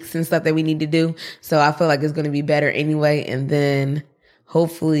techniques and stuff that we need to do. So I feel like it's going to be better anyway. And then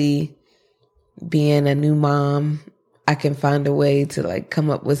hopefully being a new mom, I can find a way to like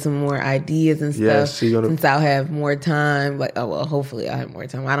come up with some more ideas and stuff since I'll have more time. Like, hopefully I'll have more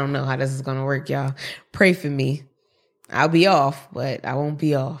time. I don't know how this is going to work, y'all. Pray for me. I'll be off, but I won't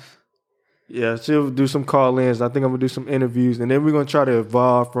be off. Yeah, she'll do some call-ins. I think I'm going to do some interviews. And then we're going to try to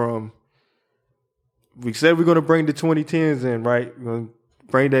evolve from... We said we're going to bring the 2010s in, right? We're going to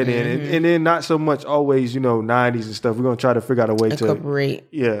bring that in. And then not so much always, 90s and stuff. We're going to try to figure out a way to... Incorporate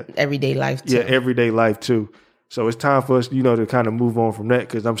everyday life, too. Yeah, everyday life, too. So it's time for us, to kind of move on from that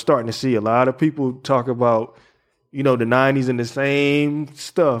because I'm starting to see a lot of people talk about, the 90s and the same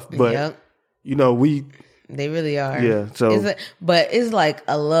stuff. But, They really are. Yeah, so... But it's like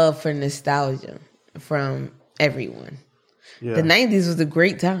a love for nostalgia from everyone. Yeah. The 90s was a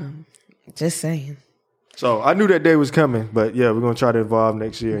great time. Just saying. So I knew that day was coming, but yeah, we're going to try to evolve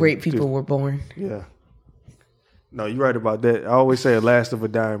next year. Great people were born. Yeah. No, you're right about that. I always say a last of a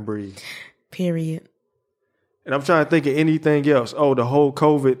dying breed. Period. And I'm trying to think of anything else. Oh, the whole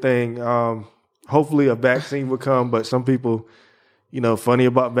COVID thing. Hopefully a vaccine will come, but some people, funny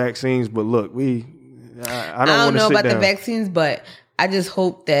about vaccines. But look, I don't know about the vaccines, but I just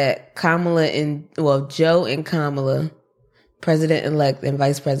hope that Joe and Kamala, President-elect and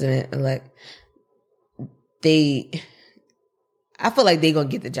Vice President-elect, I feel like they're going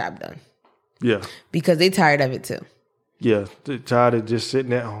to get the job done. Yeah. Because they tired of it too. Yeah. They're tired of just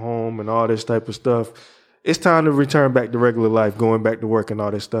sitting at home and all this type of stuff. It's time to return back to regular life, going back to work and all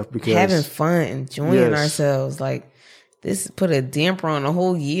this stuff. Because having fun, enjoying ourselves. Like, this put a damper on the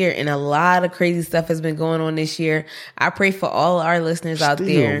whole year, and a lot of crazy stuff has been going on this year. I pray for all our listeners out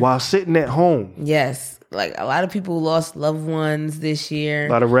there. While sitting at home. Yes. Like, a lot of people lost loved ones this year.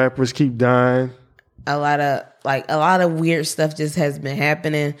 A lot of rappers keep dying. A lot of weird stuff just has been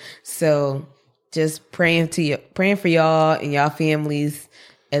happening. So just praying for y'all and y'all families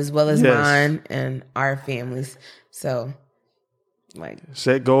as well as mine and our families. So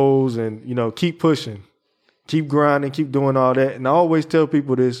set goals and, keep pushing, keep grinding, keep doing all that. And I always tell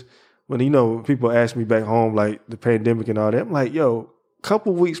people this when, people ask me back home, like the pandemic and all that. I'm like,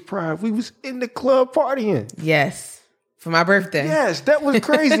 couple weeks prior, we was in the club partying. Yes. For my birthday. Yes, that was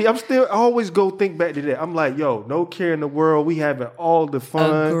crazy. I always go think back to that. I'm like, no care in the world. We having all the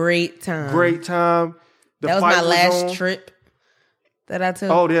fun. A great time. That was my last trip that I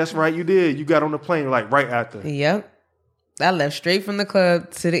took. Oh, that's right. You did. You got on the plane like right after. Yep. I left straight from the club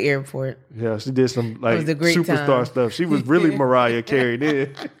to the airport. Yeah, she did some superstar stuff. She was really Mariah Carey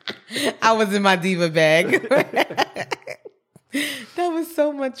then. I was in my diva bag. That was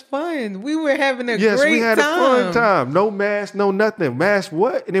so much fun. We were having a great time. Yes, we had a fun time. No mask, no nothing. Mask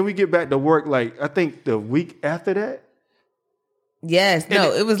what? And then we get back to work I think the week after that. Yes.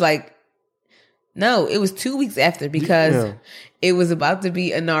 No, it was like No, it was 2 weeks after because Yeah. it was about to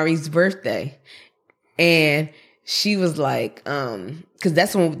be Anari's birthday. And she was like, because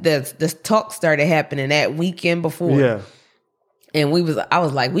that's when the talk started happening that weekend before. Yeah. And I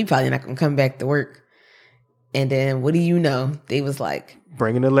was like, we probably not gonna come back to work. And then what do you know? They was like,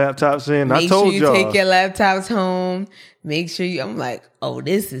 Bringing the laptops in. I make told sure you y'all. take your laptops home. Make sure I'm like, oh,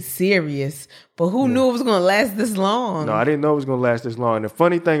 this is serious. But who knew it was gonna last this long? No, I didn't know it was going to last this long. And the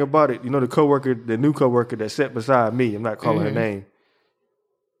funny thing about it, you know, the new coworker that sat beside me, I'm not calling her name.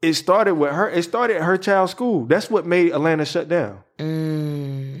 It started with her. It started at her child's school. That's what made Atlanta shut down.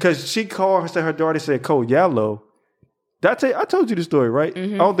 Because she called her daughter said, Cole Yellow. I told you the story, right?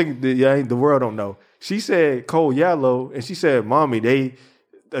 I don't think the world don't know. She said Cole Yellow, and she said, Mommy,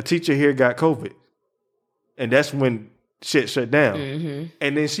 a teacher here got COVID. And that's when shit shut down.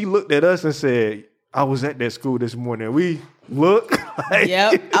 And then she looked at us and said, I was at that school this morning. And we looked. Like,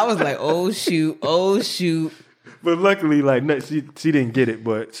 Yep. I was like, oh shoot. But luckily, like, no, she didn't get it,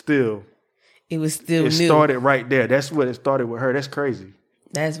 but still. It was still It new. started right there. That's what it started with her. That's crazy.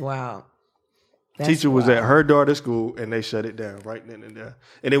 That's wild. That's Teacher was wild. at her daughter's school, and they shut it down right then and there.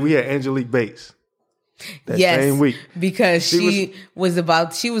 And then we had Angelique Bates that same week. Because she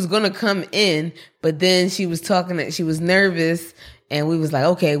was going to come in, but then she was she was nervous, and we was like,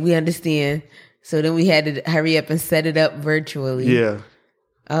 okay, we understand. So then we had to hurry up and set it up virtually. Yeah.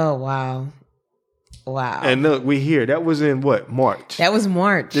 Oh, wow. And look, we here. That was in what? March. That was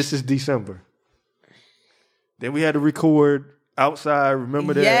March. This is December. Then we had to record outside.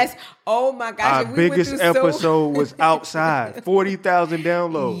 Remember that? Yes. Oh my gosh. Our we went biggest through episode was outside. 40,000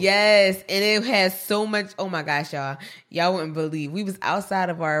 downloads. Yes, and it has so much. Oh my gosh, y'all wouldn't believe. We was outside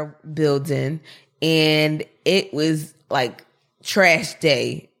of our building, and it was like trash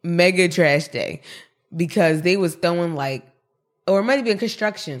day, mega trash day, because they was throwing or it might have been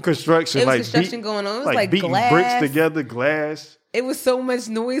construction. It was construction going on. It was like beating glass. bricks together, glass. It was so much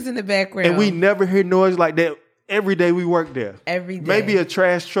noise in the background, And we never hear noise like that every day we worked there. Every day. Maybe a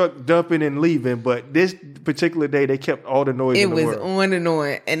trash truck dumping and leaving, but this particular day they kept all the noise in the world. It was on and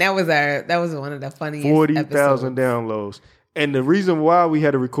on, and that was one of the funniest 40,000 downloads. And the reason why we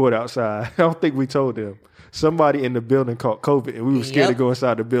had to record outside, I don't think we told them. Somebody in the building caught COVID, and we were scared to go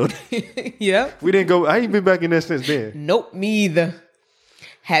inside the building. Yep. We didn't go. I ain't been back in there since then. Nope, me either.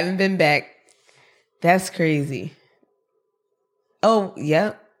 Haven't been back. That's crazy. Oh,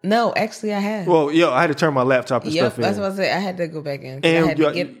 yeah. No, actually I have. Well, I had to turn my laptop and stuff in. That's what I said. I had to go back in. And I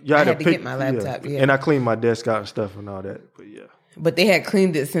had to get my laptop. Yeah. And I cleaned my desk out and stuff and all that. But yeah. But they had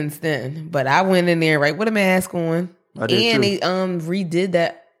cleaned it since then. But I went in there right with a mask on. I did and too. they redid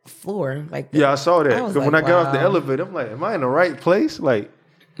that floor. I saw that. was Because when like, I got off the wow. elevator, I'm like, am I in the right place? Like,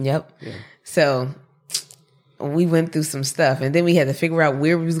 Yep. Yeah. So we went through some stuff, and then we had to figure out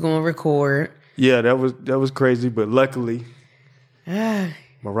where we was going to record. yeah, that was crazy. But luckily,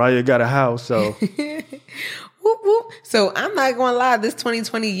 Mariah got a house, so Whoop, whoop. So I'm not going to lie, this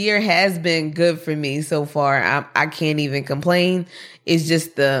 2020 year has been good for me so far. I can't even complain. It's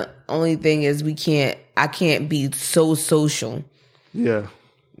just the only thing is I can't be so social yeah.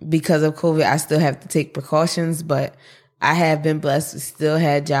 because of COVID. I still have to take precautions, but I have been blessed. Still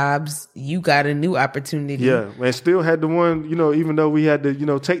had jobs. You got a new opportunity. Yeah, and still had the one, even though we had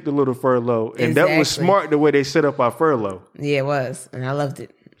to, take the little furlough. And that was Exactly. smart the way they set up our furlough. Yeah, it was. And I loved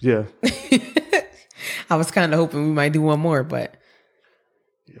it. Yeah. I was kind of hoping we might do one more, but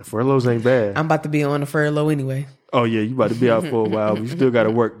Furloughs ain't bad. I'm about to be on a furlough anyway. Oh, yeah, you about to be out for a while, but you still got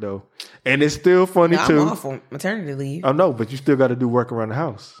to work, though. And it's still funny, No, too. I'm off on maternity leave. I know, but you still got to do work around the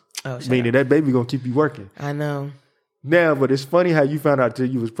house. Oh, shut Meaning up. that baby going to keep you working. I know. Now, but it's funny how you found out till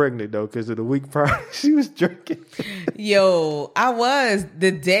you was pregnant, though, because of the week prior, she was drinking. Yo, I was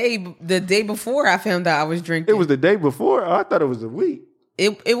the day before I found out I was drinking. It was the day before? Oh, I thought it was a week.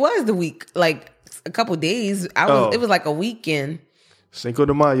 It was the week, like a couple days. It was like a weekend. Cinco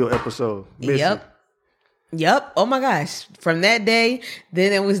de Mayo episode. Missing. Yep. Oh my gosh. From that day,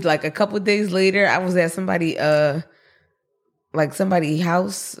 then it was like a couple days later, I was at somebody's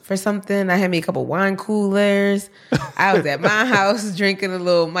house for something. I had me a couple wine coolers. I was at my house drinking a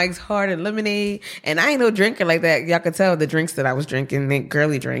little Mike's Hard and lemonade. And I ain't no drinker like that. Y'all could tell the drinks that I was drinking, the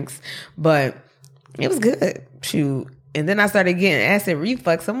girly drinks. But it was good. Shoot. And then I started getting acid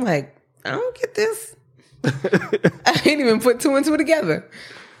reflux. I'm like, I don't get this. I ain't even put two and two together.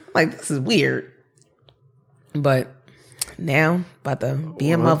 Like, this is weird. But now, about to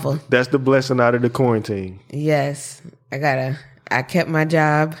be a mother. That's the blessing out of the quarantine. Yes. I kept my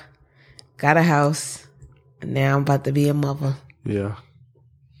job, got a house, and now I'm about to be a mother. Yeah.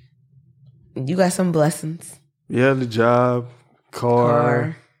 You got some blessings. Yeah, the job,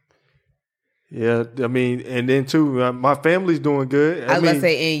 car. Yeah, I mean, and then too, my family's doing good. I was going to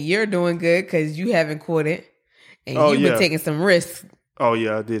say, and you're doing good because you haven't caught it. And you've been taking some risks. Oh,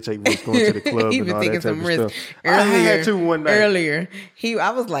 yeah, I did take risks going to the club You've and been all taking that type some of risks. stuff. Earlier, I had to one night. Earlier,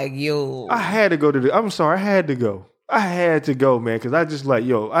 I was like, yo. I had to go to I'm sorry, I had to go. I had to go, man, because I just like,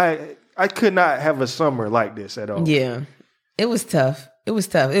 I could not have a summer like this at all. Yeah, it was tough. It was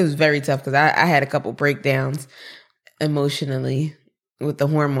very tough because I had a couple breakdowns emotionally with the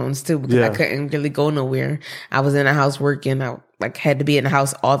hormones too because I couldn't really go nowhere. I was in the house working. I had to be in the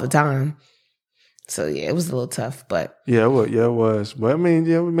house all the time. So yeah, it was a little tough, but it was. But I mean,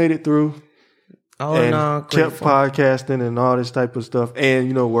 we made it through. All in all, kept podcasting and all this type of stuff,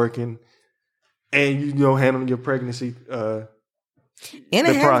 and working, and handling your pregnancy. And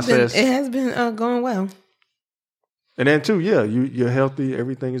it has been going well. And then too, you're healthy.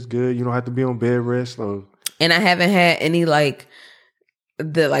 Everything is good. You don't have to be on bed rest. So. And I haven't had any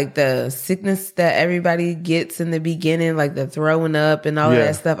the sickness that everybody gets in the beginning, like the throwing up and all of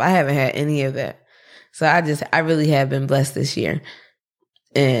that stuff. I haven't had any of that. So I really have been blessed this year.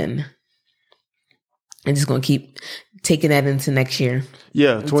 And I'm just going to keep taking that into next year.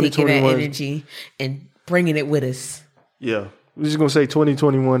 Yeah, 2021. Taking that energy and bringing it with us. Yeah. I'm just going to say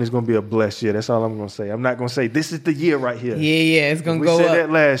 2021 is going to be a blessed year. That's all I'm going to say. I'm not going to say this is the year right here. Yeah. It's going to go up. We said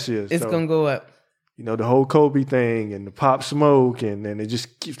that last year. It's going to go up. The whole Kobe thing and the Pop Smoke and it just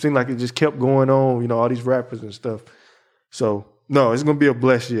seemed like it just kept going on, all these rappers and stuff. So, no, it's going to be a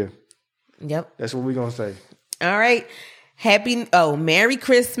blessed year. Yep. That's what we're going to say. All right. Merry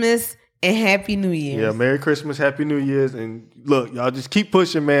Christmas and Happy New Year. Yeah, Merry Christmas, Happy New Year's. And look, y'all just keep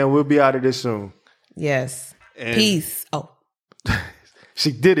pushing, man. We'll be out of this soon. Yes. And peace. Oh.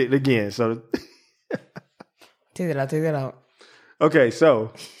 She did it again. So Take that out. Okay,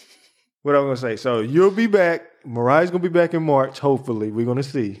 so what I'm going to say. So you'll be back. Mariah's going to be back in March, hopefully. We're going to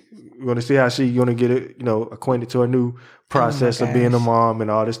see. We're going to see how she's going to get acquainted to her new process of being a mom and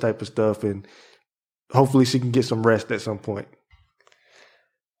all this type of stuff. And hopefully she can get some rest at some point.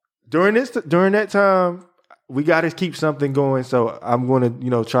 During that time, we got to keep something going. So I'm going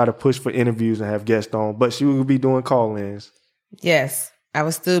to, try to push for interviews and have guests on. But she will be doing call-ins. Yes, I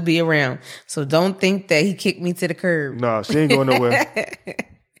will still be around. So don't think that he kicked me to the curb. No, she ain't going nowhere.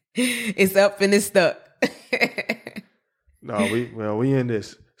 It's up and it's stuck. No, we in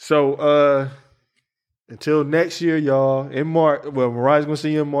this. So until next year, y'all, in March. Well, Mariah's gonna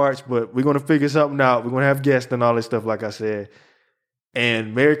see you in March, but we're gonna figure something out. We're gonna have guests and all this stuff, like I said.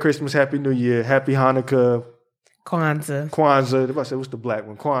 And Merry Christmas, Happy New Year, Happy Hanukkah, Kwanzaa. If I say what's the black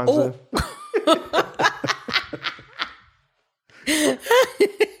one, Kwanzaa.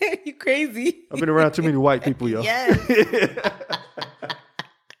 You crazy? I've been around too many white people, yo. Yes.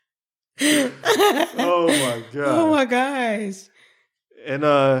 Oh my god. Oh my gosh. And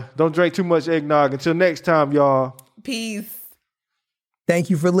don't drink too much eggnog. Until next time, y'all. Peace.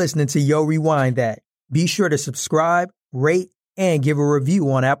 Thank you for listening to Yo Rewind That. Be sure to subscribe, rate, and give a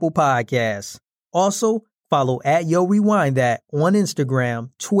review on Apple Podcasts. Also, follow @Yo Rewind That on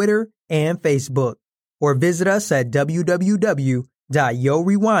Instagram, Twitter, and Facebook. Or visit us at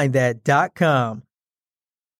www.yorewindthat.com.